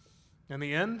 And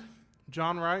the end,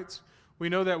 John writes, "We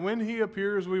know that when he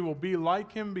appears, we will be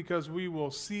like him because we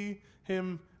will see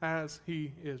him as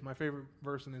he is." My favorite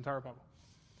verse in the entire Bible.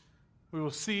 We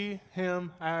will see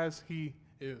him as he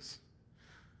is.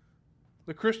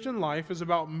 The Christian life is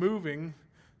about moving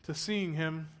to seeing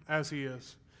him as he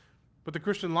is. But the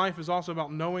Christian life is also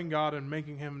about knowing God and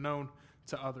making him known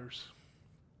to others.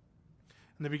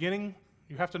 In the beginning,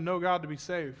 you have to know God to be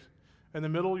saved. In the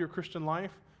middle, your Christian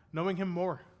life, knowing him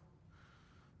more.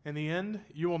 In the end,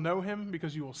 you will know him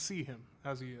because you will see him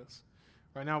as he is.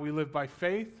 Right now, we live by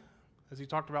faith, as he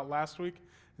talked about last week,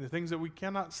 in the things that we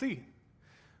cannot see.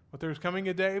 But there's coming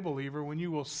a day, believer, when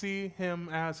you will see him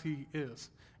as he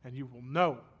is, and you will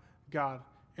know God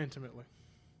intimately.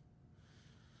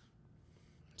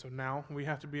 So now we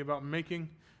have to be about making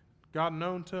God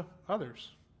known to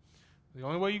others. The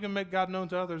only way you can make God known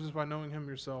to others is by knowing him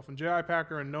yourself. And J.I.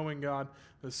 Packer, in Knowing God,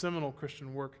 the seminal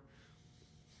Christian work,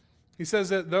 he says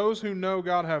that those who know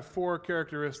God have 4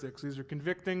 characteristics. These are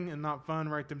convicting and not fun.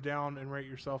 Write them down and rate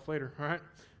yourself later. All right?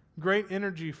 Great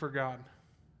energy for God.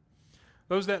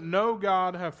 Those that know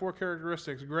God have 4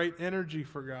 characteristics. Great energy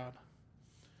for God.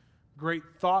 Great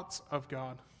thoughts of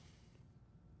God.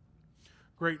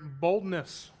 Great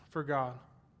boldness for God.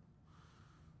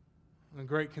 And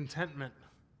great contentment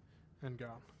in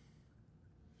God.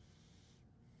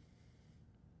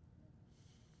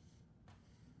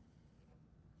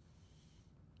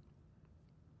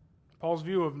 Paul's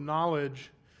view of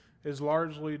knowledge is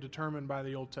largely determined by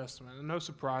the Old Testament. And no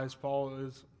surprise, Paul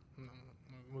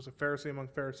was a Pharisee among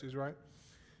Pharisees, right?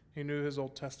 He knew his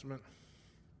Old Testament.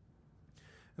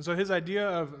 And so his idea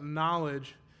of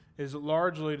knowledge is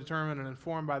largely determined and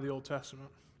informed by the Old Testament.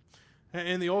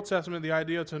 In the Old Testament, the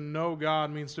idea to know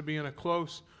God means to be in a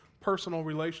close personal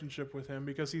relationship with him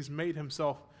because he's made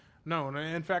himself known.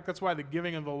 And in fact, that's why the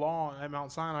giving of the law at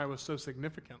Mount Sinai was so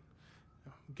significant.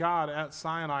 God at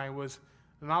Sinai was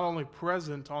not only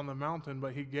present on the mountain,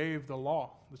 but he gave the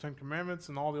law, the 10 Commandments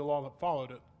and all the law that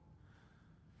followed it.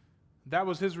 That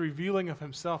was his revealing of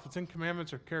himself. The 10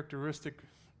 Commandments are characteristic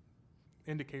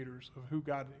indicators of who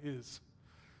God is,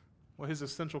 what his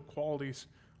essential qualities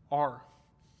are.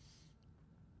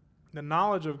 The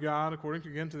knowledge of God, according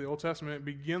again to the Old Testament, it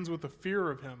begins with the fear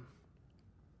of him.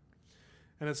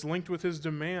 And it's linked with his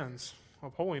demands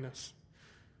of holiness.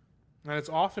 And it's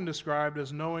often described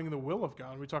as knowing the will of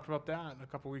God. We talked about that a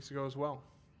couple weeks ago as well.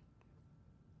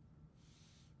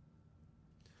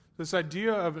 This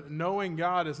idea of knowing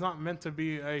God is not meant to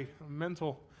be a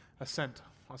mental assent,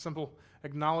 a simple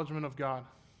acknowledgement of God.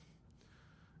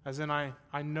 As in, I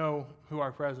know who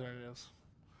our president is.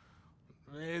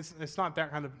 It's not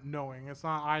that kind of knowing. It's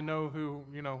not, I know who,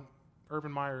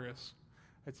 Urban Meyer is.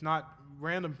 It's not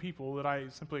random people that I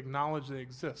simply acknowledge they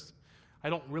exist. I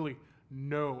don't really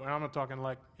know. And I'm not talking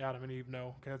like Adam and Eve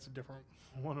know. Okay, that's a different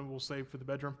one and we'll save for the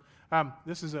bedroom.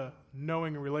 This is a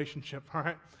knowing relationship, all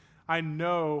right? I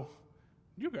know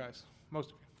you guys, most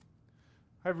of you.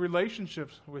 I have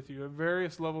relationships with you at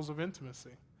various levels of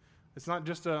intimacy. It's not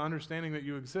just an understanding that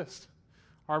you exist.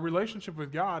 Our relationship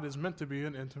with God is meant to be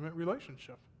an intimate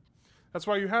relationship. That's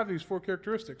why you have these 4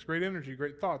 characteristics: great energy,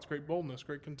 great thoughts, great boldness,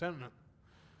 great contentment.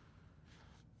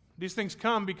 These things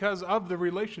come because of the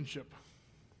relationship.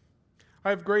 I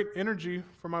have great energy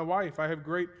for my wife. I have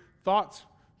great thoughts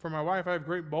for my wife. I have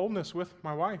great boldness with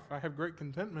my wife. I have great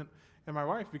contentment in my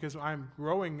wife because I'm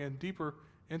growing in deeper,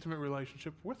 intimate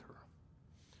relationship with her.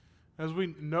 As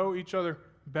we know each other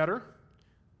better,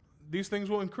 these things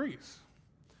will increase.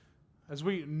 As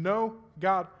we know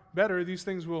God better, these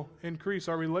things will increase.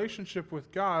 Our relationship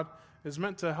with God is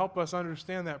meant to help us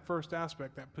understand that first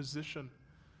aspect, that position.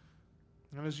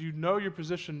 And as you know your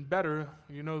position better,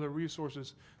 you know the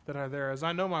resources that are there. As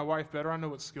I know my wife better, I know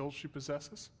what skills she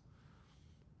possesses.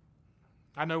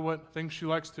 I know what things she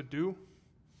likes to do.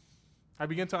 I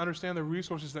begin to understand the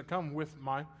resources that come with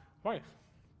my wife.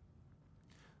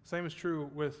 Same is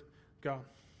true with God.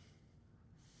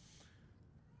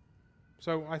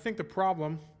 So I think the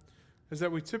problem is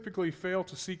that we typically fail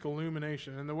to seek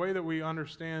illumination. And the way that we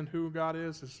understand who God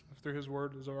is through his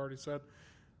word, as I've already said.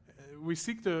 We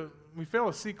fail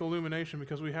to seek illumination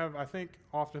because we have, I think,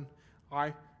 often,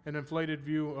 an inflated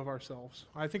view of ourselves.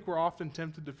 I think we're often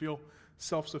tempted to feel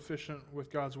self-sufficient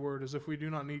with God's word as if we do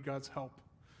not need God's help.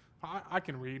 I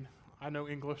can read. I know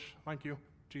English. Thank you,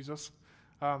 Jesus.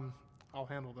 I'll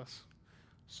handle this.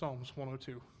 Psalms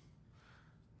 102.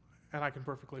 And I can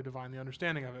perfectly divine the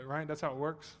understanding of it, right? That's how it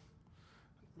works.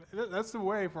 That's the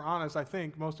way, if we're honest, I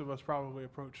think most of us probably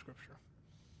approach Scripture.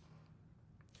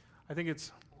 I think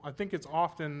it's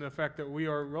often the fact that we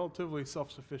are relatively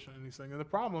self-sufficient in these things. And the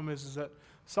problem is that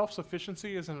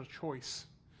self-sufficiency isn't a choice.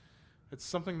 It's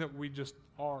something that we just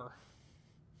are.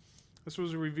 This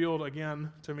was revealed again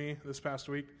to me this past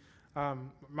week.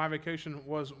 My vacation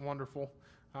was wonderful.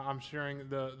 I'm sharing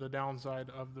the downside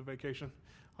of the vacation.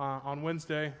 On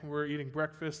Wednesday, we're eating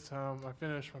breakfast. I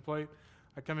finish my plate.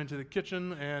 I come into the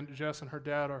kitchen, and Jess and her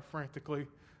dad are frantically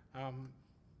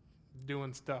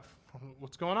doing stuff.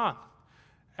 What's going on?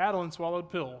 Adeline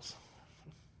swallowed pills.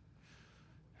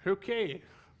 Okay.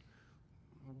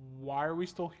 Why are we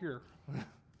still here?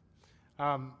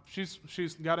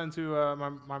 She's got into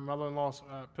my mother-in-law's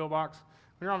pill box.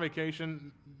 When you're on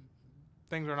vacation,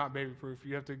 things are not baby-proof.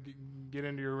 You have to get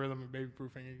into your rhythm of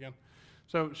baby-proofing again.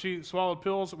 So she swallowed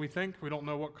pills, we think. We don't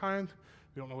know what kind.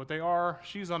 We don't know what they are.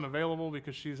 She's unavailable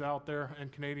because she's out there,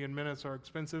 and Canadian minutes are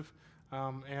expensive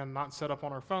and not set up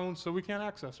on our phone, so we can't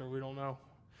access her. We don't know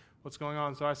what's going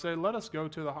on. So I say, let us go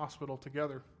to the hospital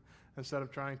together instead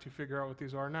of trying to figure out what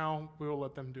these are now. We will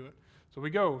let them do it. So we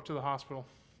go to the hospital,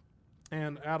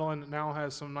 and Adeline now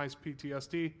has some nice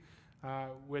PTSD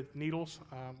with needles,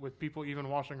 with people even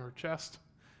washing her chest.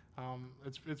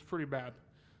 It's pretty bad.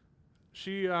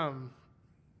 She's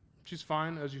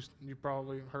fine, as you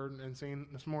probably heard and seen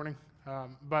this morning,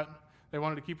 but they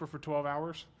wanted to keep her for 12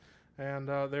 hours, and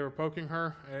they were poking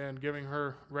her and giving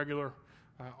her regular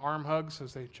arm hugs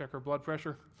as they check her blood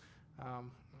pressure.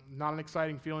 Not an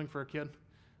exciting feeling for a kid.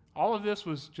 All of this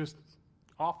was just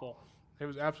awful. It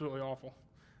was absolutely awful.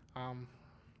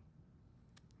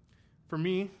 For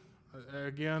me,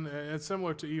 again, it's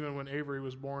similar to even when Avery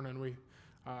was born and we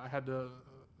had the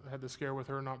scare with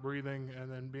her not breathing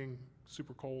and then being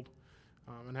super cold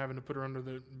and having to put her under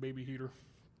the baby heater.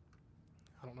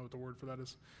 I don't know what the word for that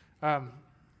is.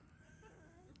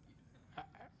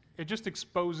 It just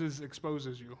exposes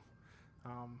you.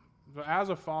 But as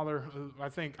a father, I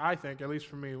think, at least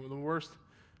for me, the worst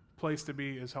place to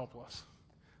be is helpless.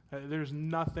 There's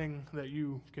nothing that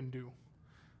you can do.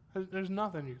 There's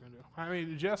nothing you can do. I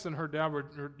mean, Jess and her dad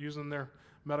were using their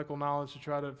medical knowledge to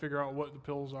try to figure out what the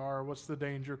pills are, what's the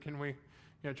danger, can we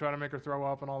try to make her throw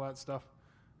up and all that stuff.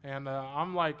 And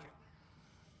I'm like,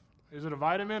 is it a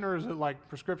vitamin or is it like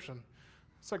prescription?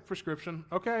 It's like prescription.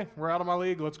 Okay, we're out of my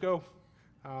league. Let's go.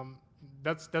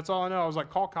 That's all I know. I was like,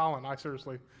 call Colin. I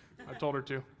told her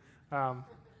to.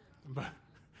 But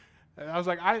I was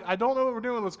like, I don't know what we're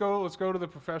doing. Let's go to the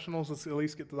professionals. Let's at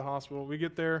least get to the hospital. We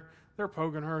get there. They're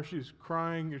poking her. She's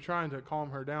crying. You're trying to calm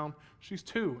her down. She's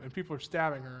 2, and people are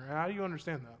stabbing her. How do you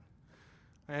understand that?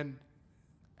 And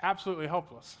absolutely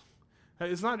helpless.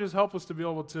 It's not just helpless to be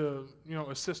able to,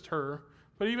 assist her,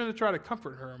 but even to try to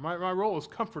comfort her. My role as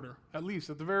comforter, at least,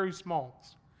 at the very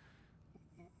smallest,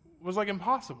 was like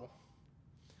impossible.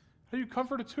 How do you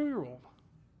comfort a 2-year-old?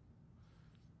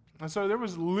 And so there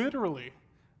was literally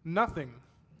nothing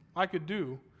I could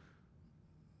do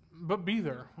but be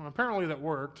there. Well, apparently that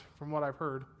worked, from what I've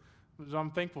heard. So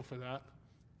I'm thankful for that.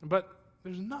 But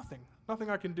there's nothing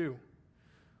I can do.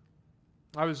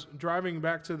 I was driving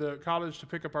back to the cottage to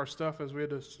pick up our stuff as we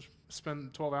had to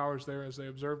spend 12 hours there as they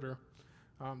observed her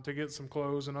to get some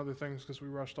clothes and other things because we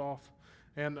rushed off.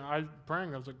 And I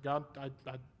was like, God,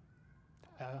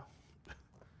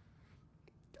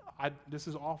 this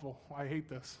is awful. I hate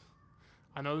this.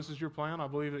 I know this is your plan. I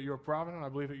believe that you're provident. I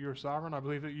believe that you're sovereign. I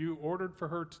believe that you ordered for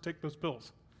her to take those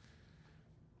pills.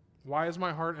 Why is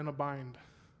my heart in a bind?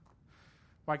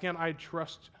 Why can't I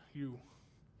trust you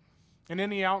in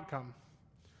any outcome?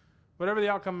 Whatever the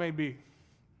outcome may be.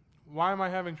 Why am I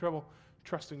having trouble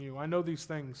trusting you? I know these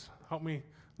things. Help me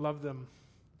love them.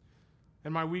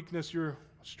 In my weakness, your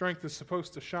strength is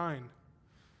supposed to shine.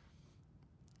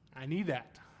 I need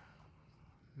that.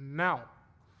 Now.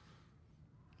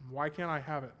 Why can't I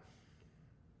have it?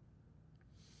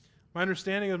 My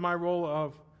understanding of my role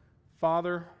of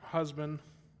father, husband,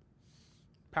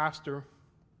 pastor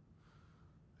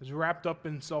is wrapped up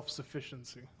in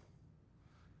self-sufficiency.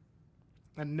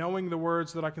 And knowing the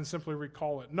words that I can simply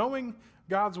recall it. Knowing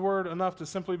God's word enough to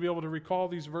simply be able to recall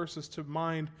these verses to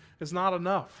mind is not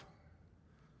enough.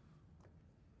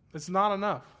 It's not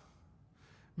enough.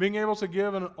 Being able to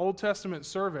give an Old Testament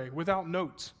survey without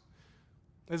notes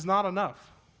is not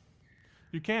enough.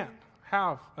 You can't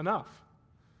have enough.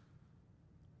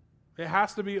 It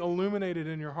has to be illuminated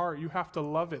in your heart. You have to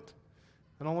love it.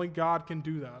 And only God can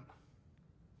do that.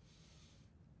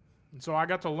 And so I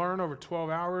got to learn over 12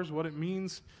 hours what it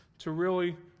means to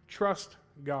really trust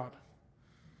God.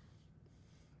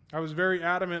 I was very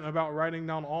adamant about writing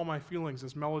down all my feelings,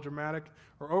 as melodramatic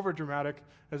or overdramatic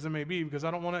as it may be, because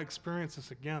I don't want to experience this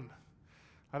again.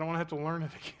 I don't want to have to learn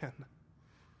it again.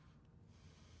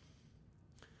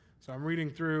 So I'm reading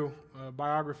through a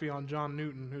biography on John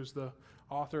Newton, who's the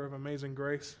author of Amazing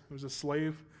Grace. He was a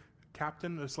slave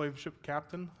captain, a slave ship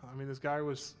captain. I mean, this guy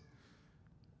was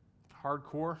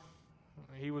hardcore.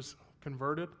 He was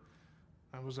converted.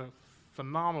 He was a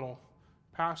phenomenal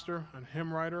pastor and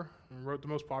hymn writer, and wrote the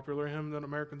most popular hymn that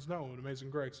Americans know, Amazing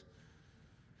Grace.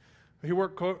 He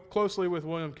worked closely with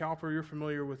William Cowper. You're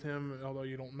familiar with him, although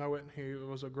you don't know it. He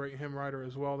was a great hymn writer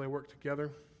as well. They worked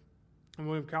together. And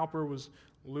William Cowper was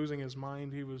losing his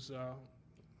mind. He was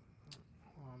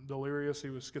delirious. He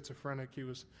was schizophrenic. He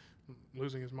was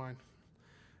losing his mind.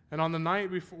 And on the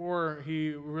night before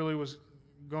he really was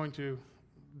going to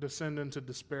descend into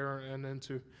despair and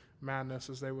into madness,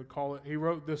 as they would call it, he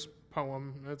wrote this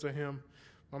poem. It's a hymn.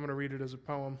 I'm going to read it as a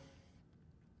poem.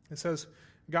 It says,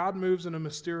 God moves in a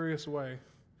mysterious way,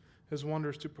 his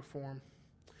wonders to perform.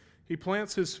 He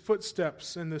plants his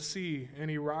footsteps in the sea, and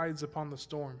he rides upon the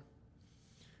storm.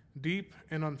 Deep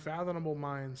in unfathomable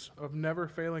minds of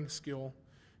never-failing skill,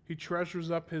 he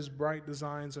treasures up his bright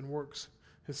designs and works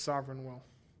his sovereign will.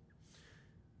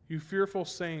 You fearful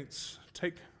saints,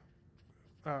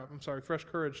 fresh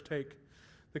courage take.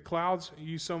 The clouds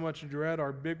you so much dread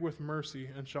are big with mercy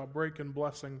and shall break in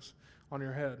blessings on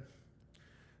your head.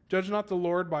 Judge not the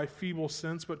Lord by feeble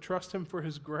sense, but trust him for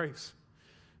his grace.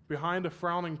 Behind a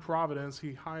frowning providence,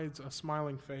 he hides a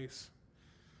smiling face.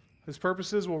 His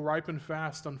purposes will ripen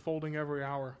fast, unfolding every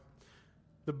hour.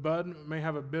 The bud may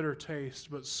have a bitter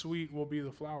taste, but sweet will be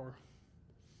the flower.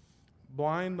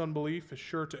 Blind unbelief is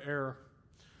sure to err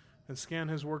and scan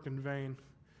his work in vain.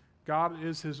 God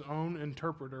is his own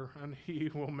interpreter, and he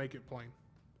will make it plain.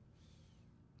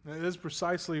 And it is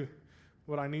precisely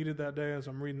what I needed that day as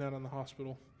I'm reading that in the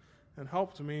hospital, and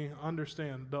helped me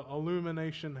understand. The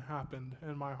illumination happened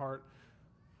in my heart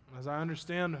as I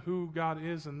understand who God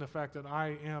is and the fact that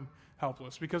I am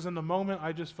helpless. Because in the moment,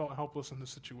 I just felt helpless in the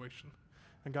situation.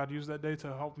 And God used that day to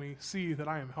help me see that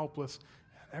I am helpless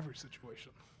in every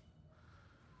situation.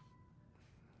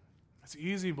 It's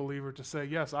easy, believer, to say,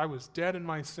 yes, I was dead in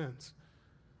my sins.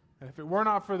 And if it were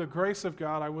not for the grace of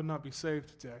God, I would not be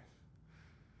saved today.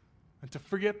 And to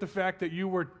forget the fact that you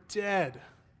were dead,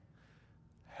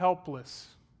 helpless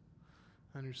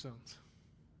in your sins.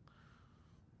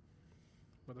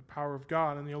 But the power of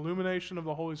God and the illumination of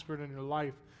the Holy Spirit in your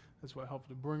life is what helped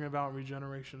to bring about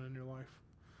regeneration in your life.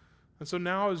 And so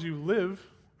now as you live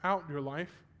out your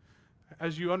life,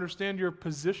 as you understand your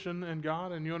position in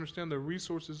God and you understand the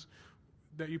resources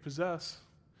that you possess,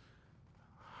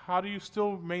 how do you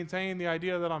still maintain the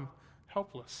idea that I'm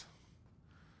helpless?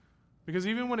 Because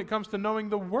even when it comes to knowing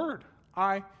the Word,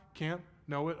 I can't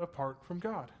know it apart from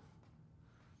God.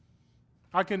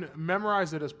 I can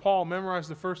memorize it as Paul memorized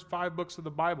the first 5 books of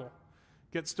the Bible,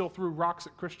 yet still threw rocks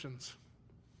at Christians.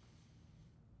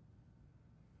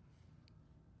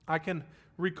 I can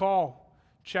recall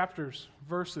chapters,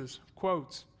 verses,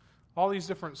 quotes, all these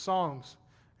different songs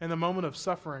in the moment of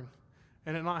suffering,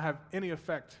 and it not have any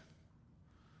effect.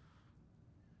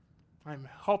 I'm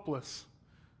helpless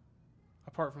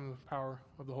apart from the power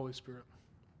of the Holy Spirit.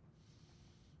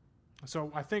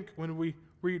 So I think when we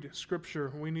read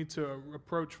Scripture, we need to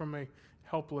approach from a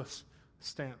helpless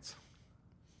stance.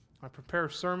 I prepare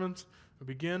sermons, I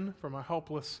begin from a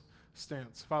helpless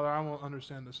stance. Father, I won't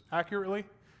understand this accurately.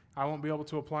 I won't be able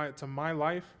to apply it to my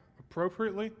life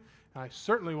appropriately. And I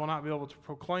certainly will not be able to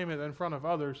proclaim it in front of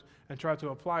others and try to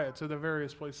apply it to the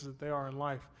various places that they are in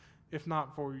life, if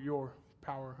not for your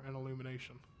power and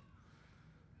illumination.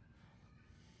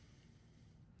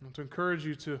 And to encourage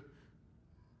you to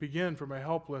begin from a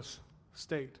helpless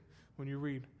state when you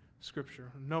read Scripture,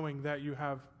 knowing that you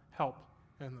have help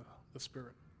in the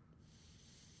Spirit.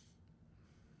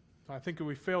 I think that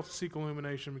we fail to seek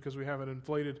illumination because we have an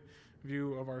inflated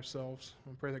view of ourselves.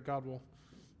 I pray that God will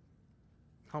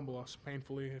humble us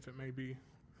painfully, if it may be,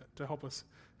 to help us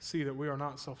see that we are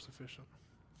not self-sufficient.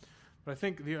 But I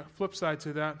think the flip side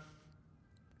to that,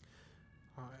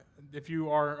 if you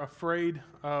are afraid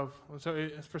of,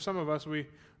 for some of us, we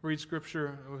read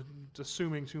Scripture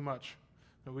assuming too much,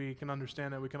 that we can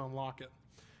understand it, we can unlock it.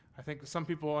 I think some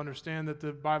people understand that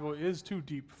the Bible is too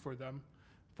deep for them,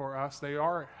 for us. They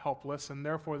are helpless, and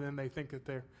therefore then they think that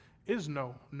there is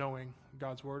no knowing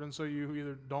God's Word, and so you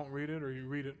either don't read it or you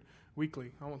read it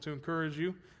weakly. I want to encourage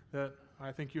you that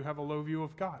I think you have a low view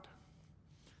of God.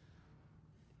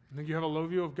 I think you have a low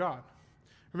view of God.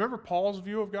 Remember Paul's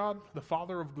view of God, the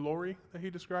Father of glory that he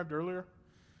described earlier?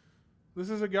 This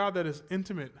is a God that is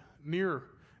intimate, near,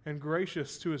 and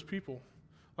gracious to his people,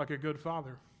 like a good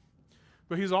father.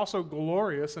 But he's also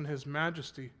glorious in his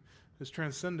majesty, his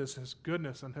transcendence, his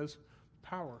goodness, and his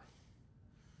power.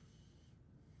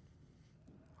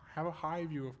 Have a high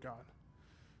view of God.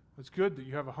 It's good that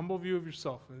you have a humble view of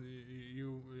yourself.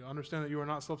 You understand that you are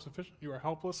not self-sufficient. You are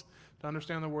helpless to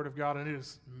understand the Word of God, and it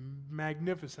is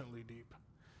magnificently deep.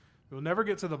 You'll never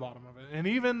get to the bottom of it. And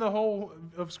even the whole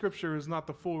of Scripture is not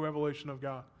the full revelation of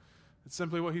God. It's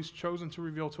simply what he's chosen to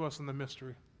reveal to us in the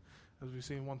mystery, as we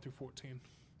see in 1 through 14.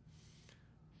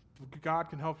 God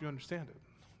can help you understand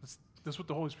it. That's what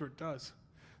the Holy Spirit does.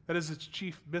 That is its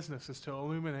chief business, is to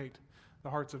illuminate the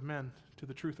hearts of men to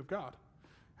the truth of God.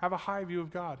 Have a high view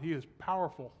of God. He is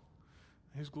powerful.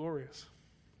 He's glorious.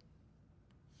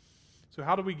 So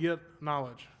how do we get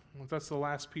knowledge? Well, that's the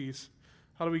last piece.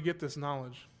 How do we get this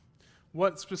knowledge?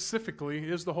 What specifically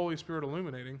is the Holy Spirit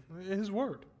illuminating? His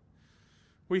Word.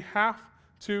 We have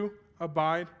to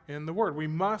abide in the Word. We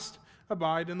must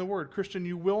abide in the Word. Christian,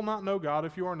 you will not know God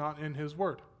if you are not in His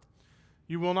Word.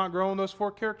 You will not grow in those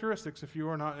 4 characteristics if you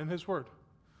are not in His Word.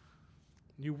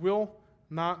 You will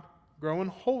not grow in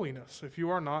holiness if you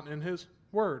are not in His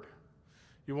Word.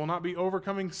 You will not be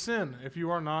overcoming sin if you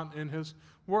are not in His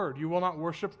Word. You will not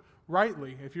worship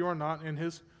rightly if you are not in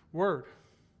His Word.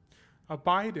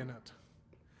 Abide in it.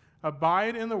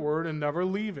 Abide in the Word and never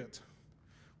leave it.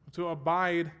 To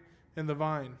abide in the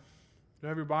vine. If you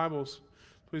have your Bibles,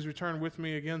 please return with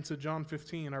me again to John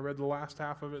 15. I read the last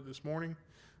half of it this morning.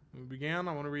 When we began,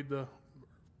 I want to read the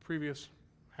previous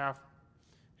half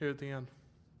here at the end.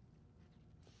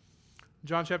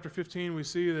 John chapter 15, we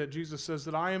see that Jesus says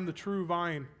that I am the true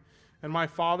vine, and my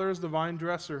Father is the vine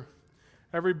dresser.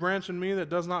 Every branch in me that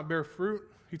does not bear fruit,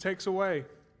 He takes away.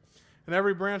 And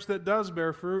every branch that does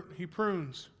bear fruit, He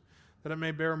prunes, that it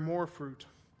may bear more fruit.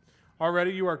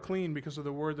 Already you are clean because of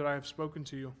the word that I have spoken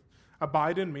to you.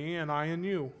 Abide in me, and I in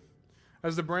you.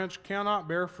 As the branch cannot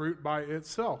bear fruit by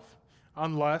itself,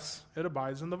 unless it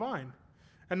abides in the vine.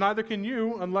 And neither can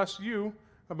you, unless you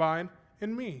abide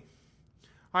in me.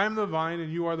 I am the vine,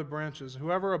 and you are the branches.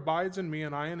 Whoever abides in me,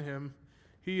 and I in him,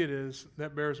 he it is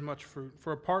that bears much fruit.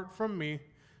 For apart from me,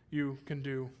 you can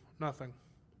do nothing.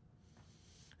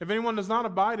 If anyone does not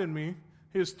abide in me,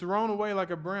 he is thrown away like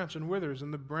a branch and withers,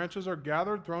 and the branches are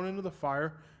gathered, thrown into the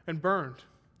fire, and burned.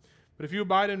 But if you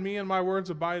abide in me, and my words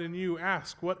abide in you,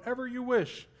 ask whatever you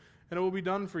wish, and it will be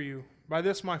done for you. By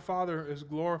this my Father is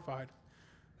glorified,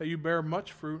 that you bear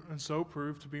much fruit, and so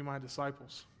prove to be my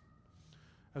disciples.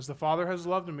 As the Father has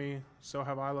loved me, so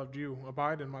have I loved you.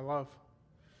 Abide in my love.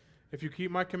 If you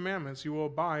keep my commandments, you will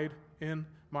abide in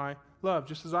my love,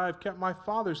 just as I have kept my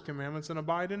Father's commandments and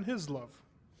abide in his love.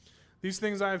 These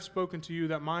things I have spoken to you,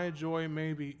 that my joy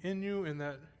may be in you, and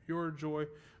that your joy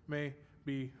may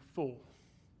be full.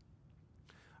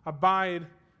 Abide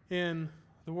in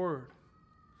the Word.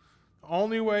 The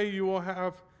only way you will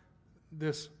have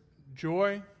this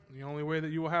joy, the only way that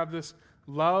you will have this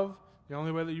love, the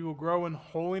only way that you will grow in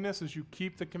holiness as you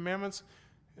keep the commandments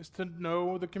is to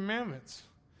know the commandments,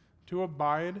 to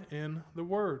abide in the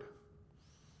Word.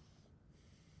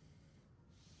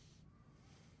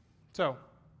 So,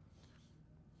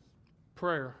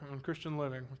 prayer and Christian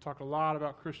living. We've talked a lot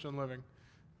about Christian living,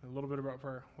 a little bit about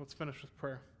prayer. Let's finish with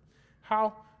prayer.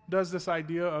 How does this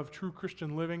idea of true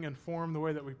Christian living inform the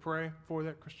way that we pray for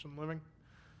that Christian living?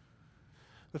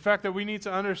 The fact that we need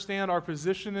to understand our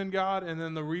position in God and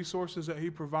then the resources that He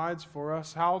provides for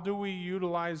us. How do we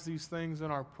utilize these things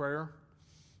in our prayer?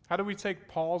 How do we take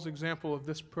Paul's example of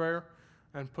this prayer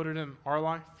and put it in our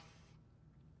life?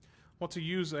 I want to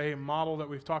use a model that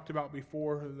we've talked about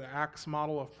before, the Acts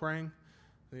model of praying,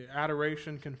 the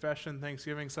adoration, confession,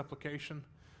 thanksgiving, supplication.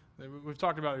 We've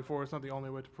talked about it before. It's not the only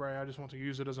way to pray. I just want to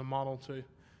use it as a model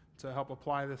to help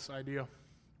apply this idea.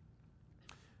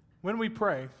 When you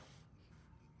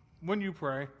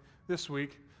pray this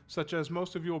week, such as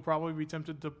most of you will probably be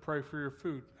tempted to pray for your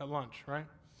food at lunch, right?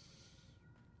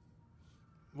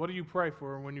 What do you pray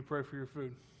for when you pray for your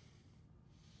food?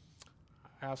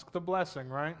 Ask the blessing,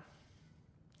 right?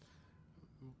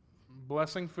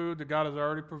 Blessing food that God has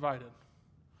already provided.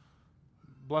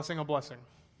 Blessing a blessing.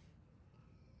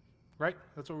 Right?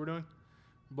 That's what we're doing?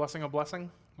 Blessing a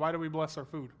blessing. Why do we bless our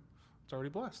food? It's already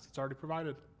blessed. It's already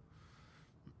provided.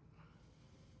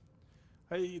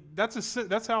 Hey,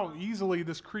 that's how easily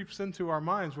this creeps into our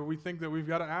minds, where we think that we've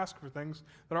got to ask for things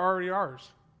that are already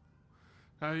ours.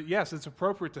 Yes, it's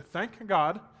appropriate to thank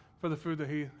God for the food that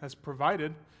He has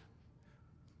provided.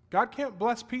 God can't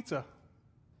bless pizza.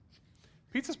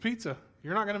 Pizza's pizza.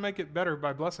 You're not going to make it better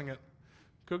by blessing it.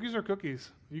 Cookies are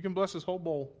cookies. You can bless this whole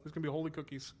bowl. It's going to be holy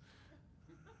cookies.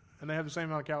 And they have the same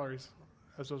amount of calories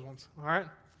as those ones. All right?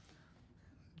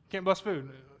 Can't bless food.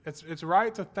 It's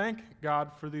right to thank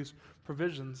God for these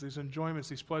provisions, these enjoyments,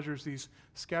 these pleasures, these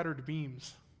scattered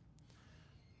beams.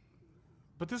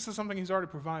 But this is something he's already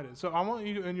provided. So I want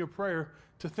you in your prayer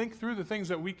to think through the things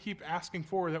that we keep asking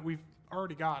for that we've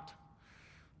already got.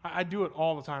 I do it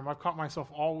all the time. I've caught myself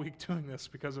all week doing this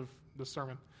because of the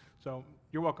sermon. So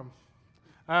you're welcome.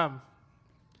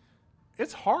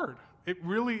 It's hard. It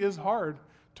really is hard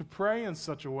to pray in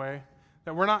such a way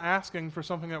that we're not asking for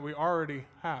something that we already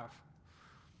have.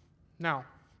 Now,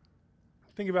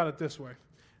 think about it this way.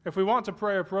 If we want to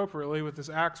pray appropriately with this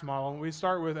Acts model, we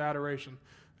start with adoration.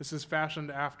 This is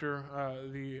fashioned after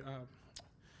the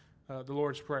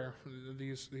Lord's Prayer,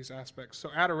 these aspects. So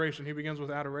adoration, he begins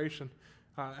with adoration.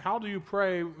 How do you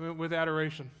pray with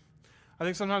adoration? I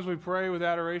think sometimes we pray with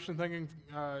adoration thinking,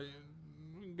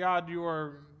 God, you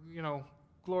are,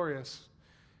 glorious,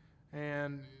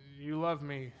 and you love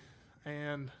me,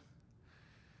 and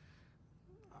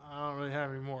I don't really have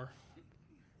any more.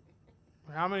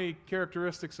 How many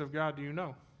characteristics of God do you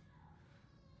know?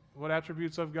 What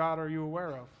attributes of God are you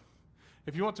aware of?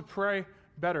 If you want to pray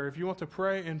better, if you want to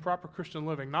pray in proper Christian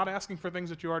living, not asking for things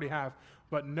that you already have,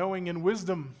 but knowing in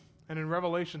wisdom and in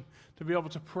revelation to be able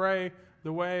to pray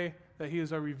the way that he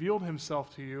has revealed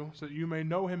himself to you so that you may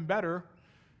know him better,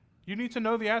 you need to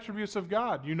know the attributes of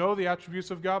God. You know the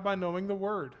attributes of God by knowing the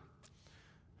Word.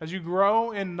 As you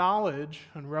grow in knowledge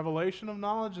and revelation of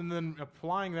knowledge and then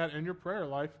applying that in your prayer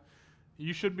life,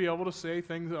 you should be able to say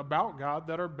things about God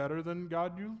that are better than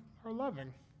God you are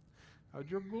loving. God,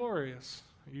 you're glorious.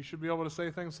 You should be able to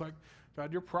say things like,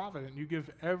 God, you're provident. You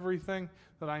give everything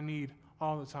that I need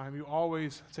all the time. You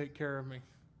always take care of me.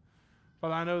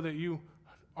 But I know that you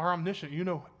are omniscient. You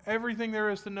know everything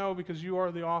there is to know because you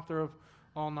are the author of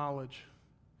all knowledge.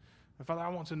 And Father, I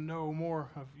want to know more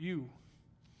of you.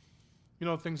 You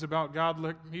know things about God,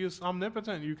 like he is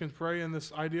omnipotent. You can pray in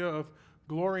this idea of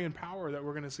glory and power that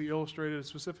we're going to see illustrated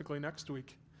specifically next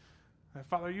week. And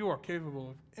Father, you are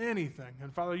capable of anything.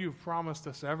 And Father, you've promised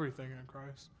us everything in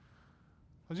Christ.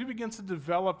 As you begin to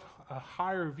develop a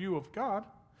higher view of God,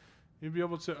 you'll be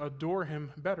able to adore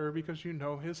him better because you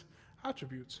know his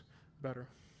attributes better.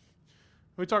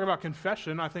 When we talk about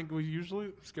confession, I think we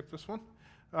usually skip this one.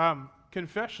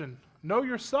 Confession. Know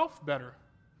yourself better.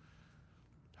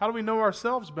 How do we know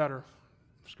ourselves better?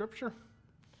 Scripture.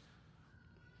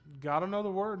 Got to know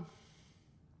the Word.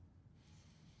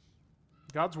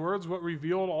 God's Word's what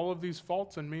revealed all of these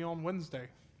faults in me on Wednesday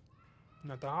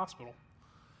at the hospital.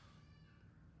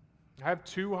 I have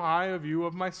too high a view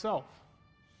of myself.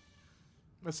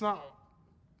 It's not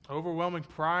overwhelming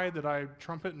pride that I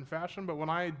trumpet and fashion, but when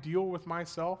I deal with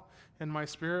myself and my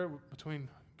spirit between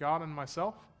God and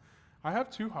myself, I have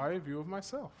too high a view of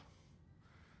myself.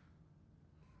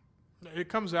 It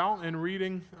comes out in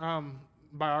reading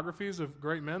biographies of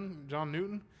great men. John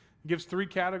Newton gives 3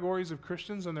 categories of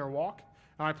Christians in their walk,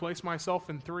 and I place myself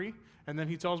in 3, and then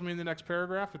he tells me in the next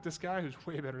paragraph that this guy, who's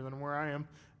way better than where I am,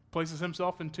 places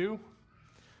himself in 2.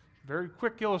 Very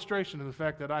quick illustration of the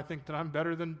fact that I think that I'm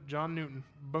better than John Newton.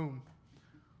 Boom.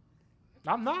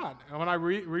 I'm not. And when I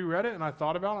reread it and I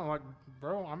thought about it, I'm like,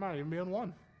 bro, I might even be in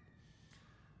 1.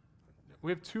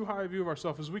 We have too high a view of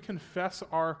ourselves. As we confess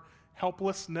our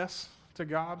helplessness to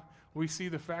God, we see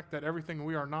the fact that everything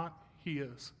we are not, he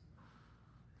is.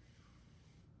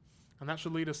 And that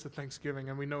should lead us to thanksgiving,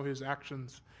 and we know his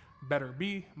actions better.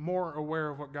 Be more aware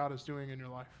of what God is doing in your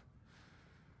life.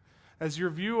 As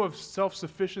your view of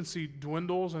self-sufficiency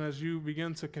dwindles, and as you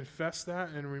begin to confess that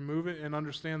and remove it and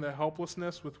understand the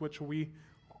helplessness with which we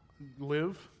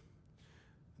live,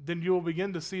 then you'll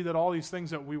begin to see that all these things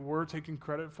that we were taking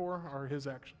credit for are his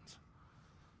actions.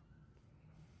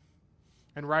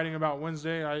 And writing about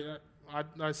Wednesday,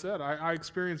 I said I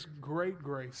experienced great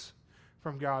grace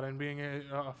from God in being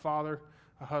a father,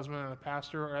 a husband, and a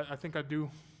pastor. I think I do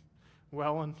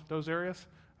well in those areas.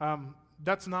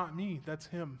 That's not me. That's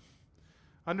him.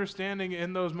 Understanding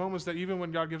in those moments that even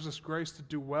when God gives us grace to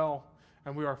do well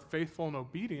and we are faithful and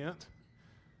obedient,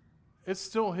 it's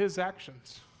still his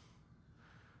actions.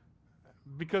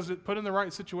 Because put in the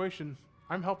right situation,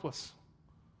 I'm helpless.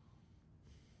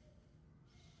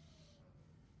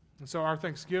 And so our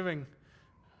thanksgiving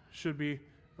should be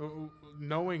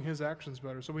knowing his actions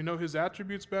better. So we know his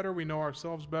attributes better, we know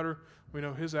ourselves better, we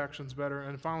know his actions better,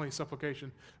 and finally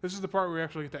supplication. This is the part where we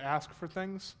actually get to ask for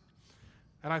things.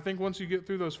 And I think once you get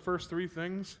through those first 3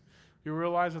 things, you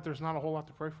realize that there's not a whole lot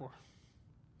to pray for.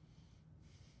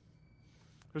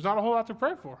 There's not a whole lot to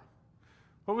pray for.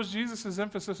 What was Jesus'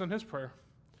 emphasis in his prayer?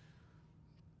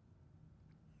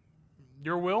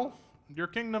 Your will, your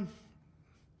kingdom.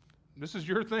 This is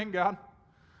your thing, God.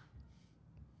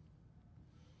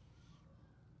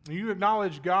 You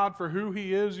acknowledge God for who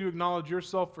he is, you acknowledge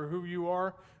yourself for who you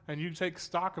are, and you take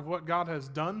stock of what God has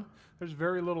done, there's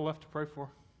very little left to pray for.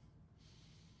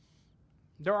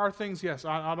 There are things, yes,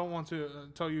 I don't want to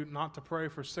tell you not to pray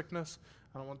for sickness.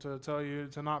 I don't want to tell you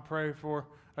to not pray for,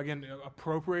 again,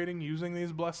 appropriating, using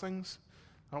these blessings.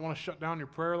 I don't want to shut down your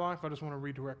prayer life. I just want to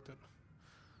redirect it.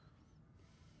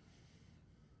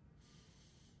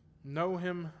 Know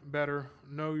him better,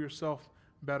 know yourself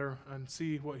better, and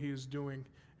see what he is doing.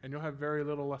 And you'll have very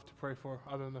little left to pray for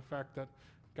other than the fact that,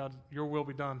 God, your will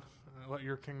be done. Let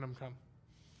your kingdom come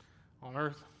on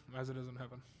earth as it is in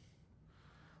heaven.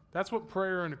 That's what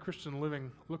prayer and a Christian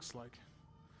living looks like.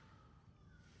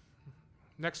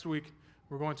 Next week,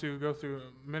 we're going to go through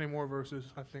many more verses.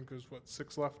 I think there's,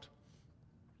 6 left?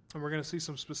 And we're going to see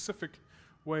some specific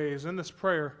ways in this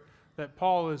prayer that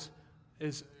Paul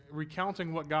is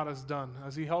recounting what God has done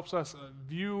as he helps us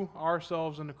view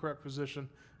ourselves in the correct position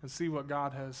and see what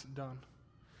God has done.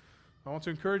 I want to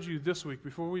encourage you this week,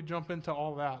 before we jump into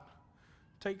all that,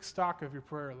 take stock of your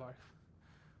prayer life.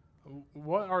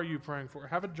 What are you praying for?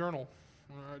 Have a journal.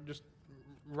 Just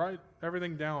write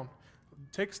everything down.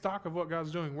 Take stock of what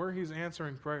God's doing, where he's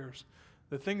answering prayers,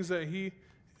 the things that he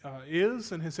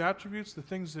is and his attributes, the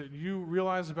things that you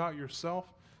realize about yourself,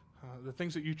 the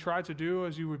things that you try to do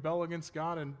as you rebel against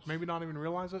God and maybe not even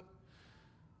realize it.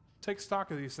 Take stock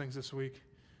of these things this week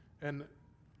and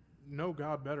know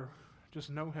God better.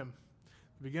 Just know him.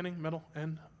 The beginning, middle,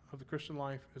 end of the Christian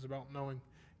life is about knowing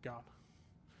God.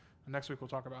 And next week we'll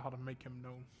talk about how to make him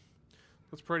known.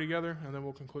 Let's pray together, and then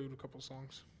we'll conclude with a couple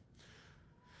songs.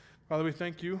 Father, we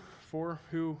thank you for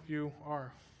who you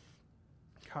are.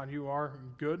 God, you are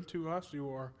good to us. You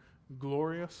are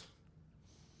glorious.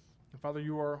 And Father,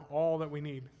 you are all that we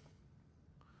need.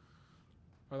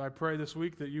 Father, I pray this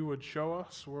week that you would show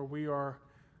us where we are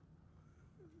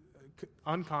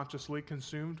unconsciously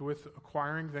consumed with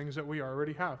acquiring things that we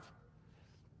already have.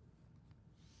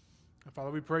 And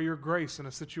Father, we pray your grace in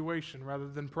a situation rather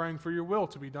than praying for your will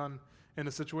to be done in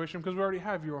a situation, because we already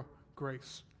have your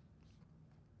grace.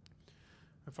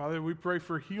 And Father, we pray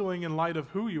for healing in light of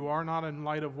who you are, not in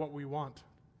light of what we want.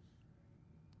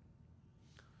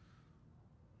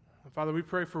 And Father, we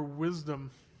pray for wisdom.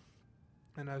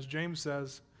 And as James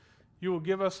says, you will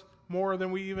give us more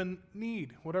than we even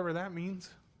need, whatever that means.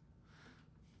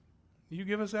 You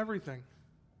give us everything.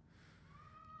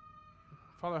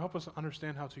 Father, help us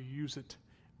understand how to use it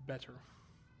better.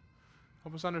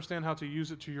 Help us understand how to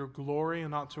use it to your glory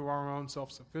and not to our own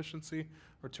self-sufficiency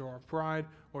or to our pride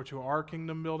or to our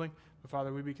kingdom building. But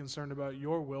Father, we be concerned about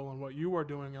your will and what you are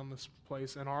doing on this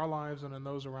place in our lives and in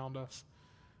those around us.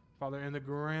 Father, in the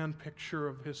grand picture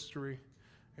of history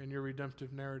and your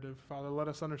redemptive narrative, Father, let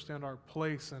us understand our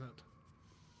place in it.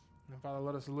 And Father,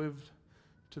 let us live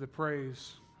to the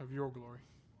praise of your glory.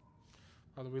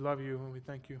 Father, we love you and we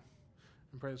thank you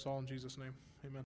and pray this all in Jesus' name. Amen.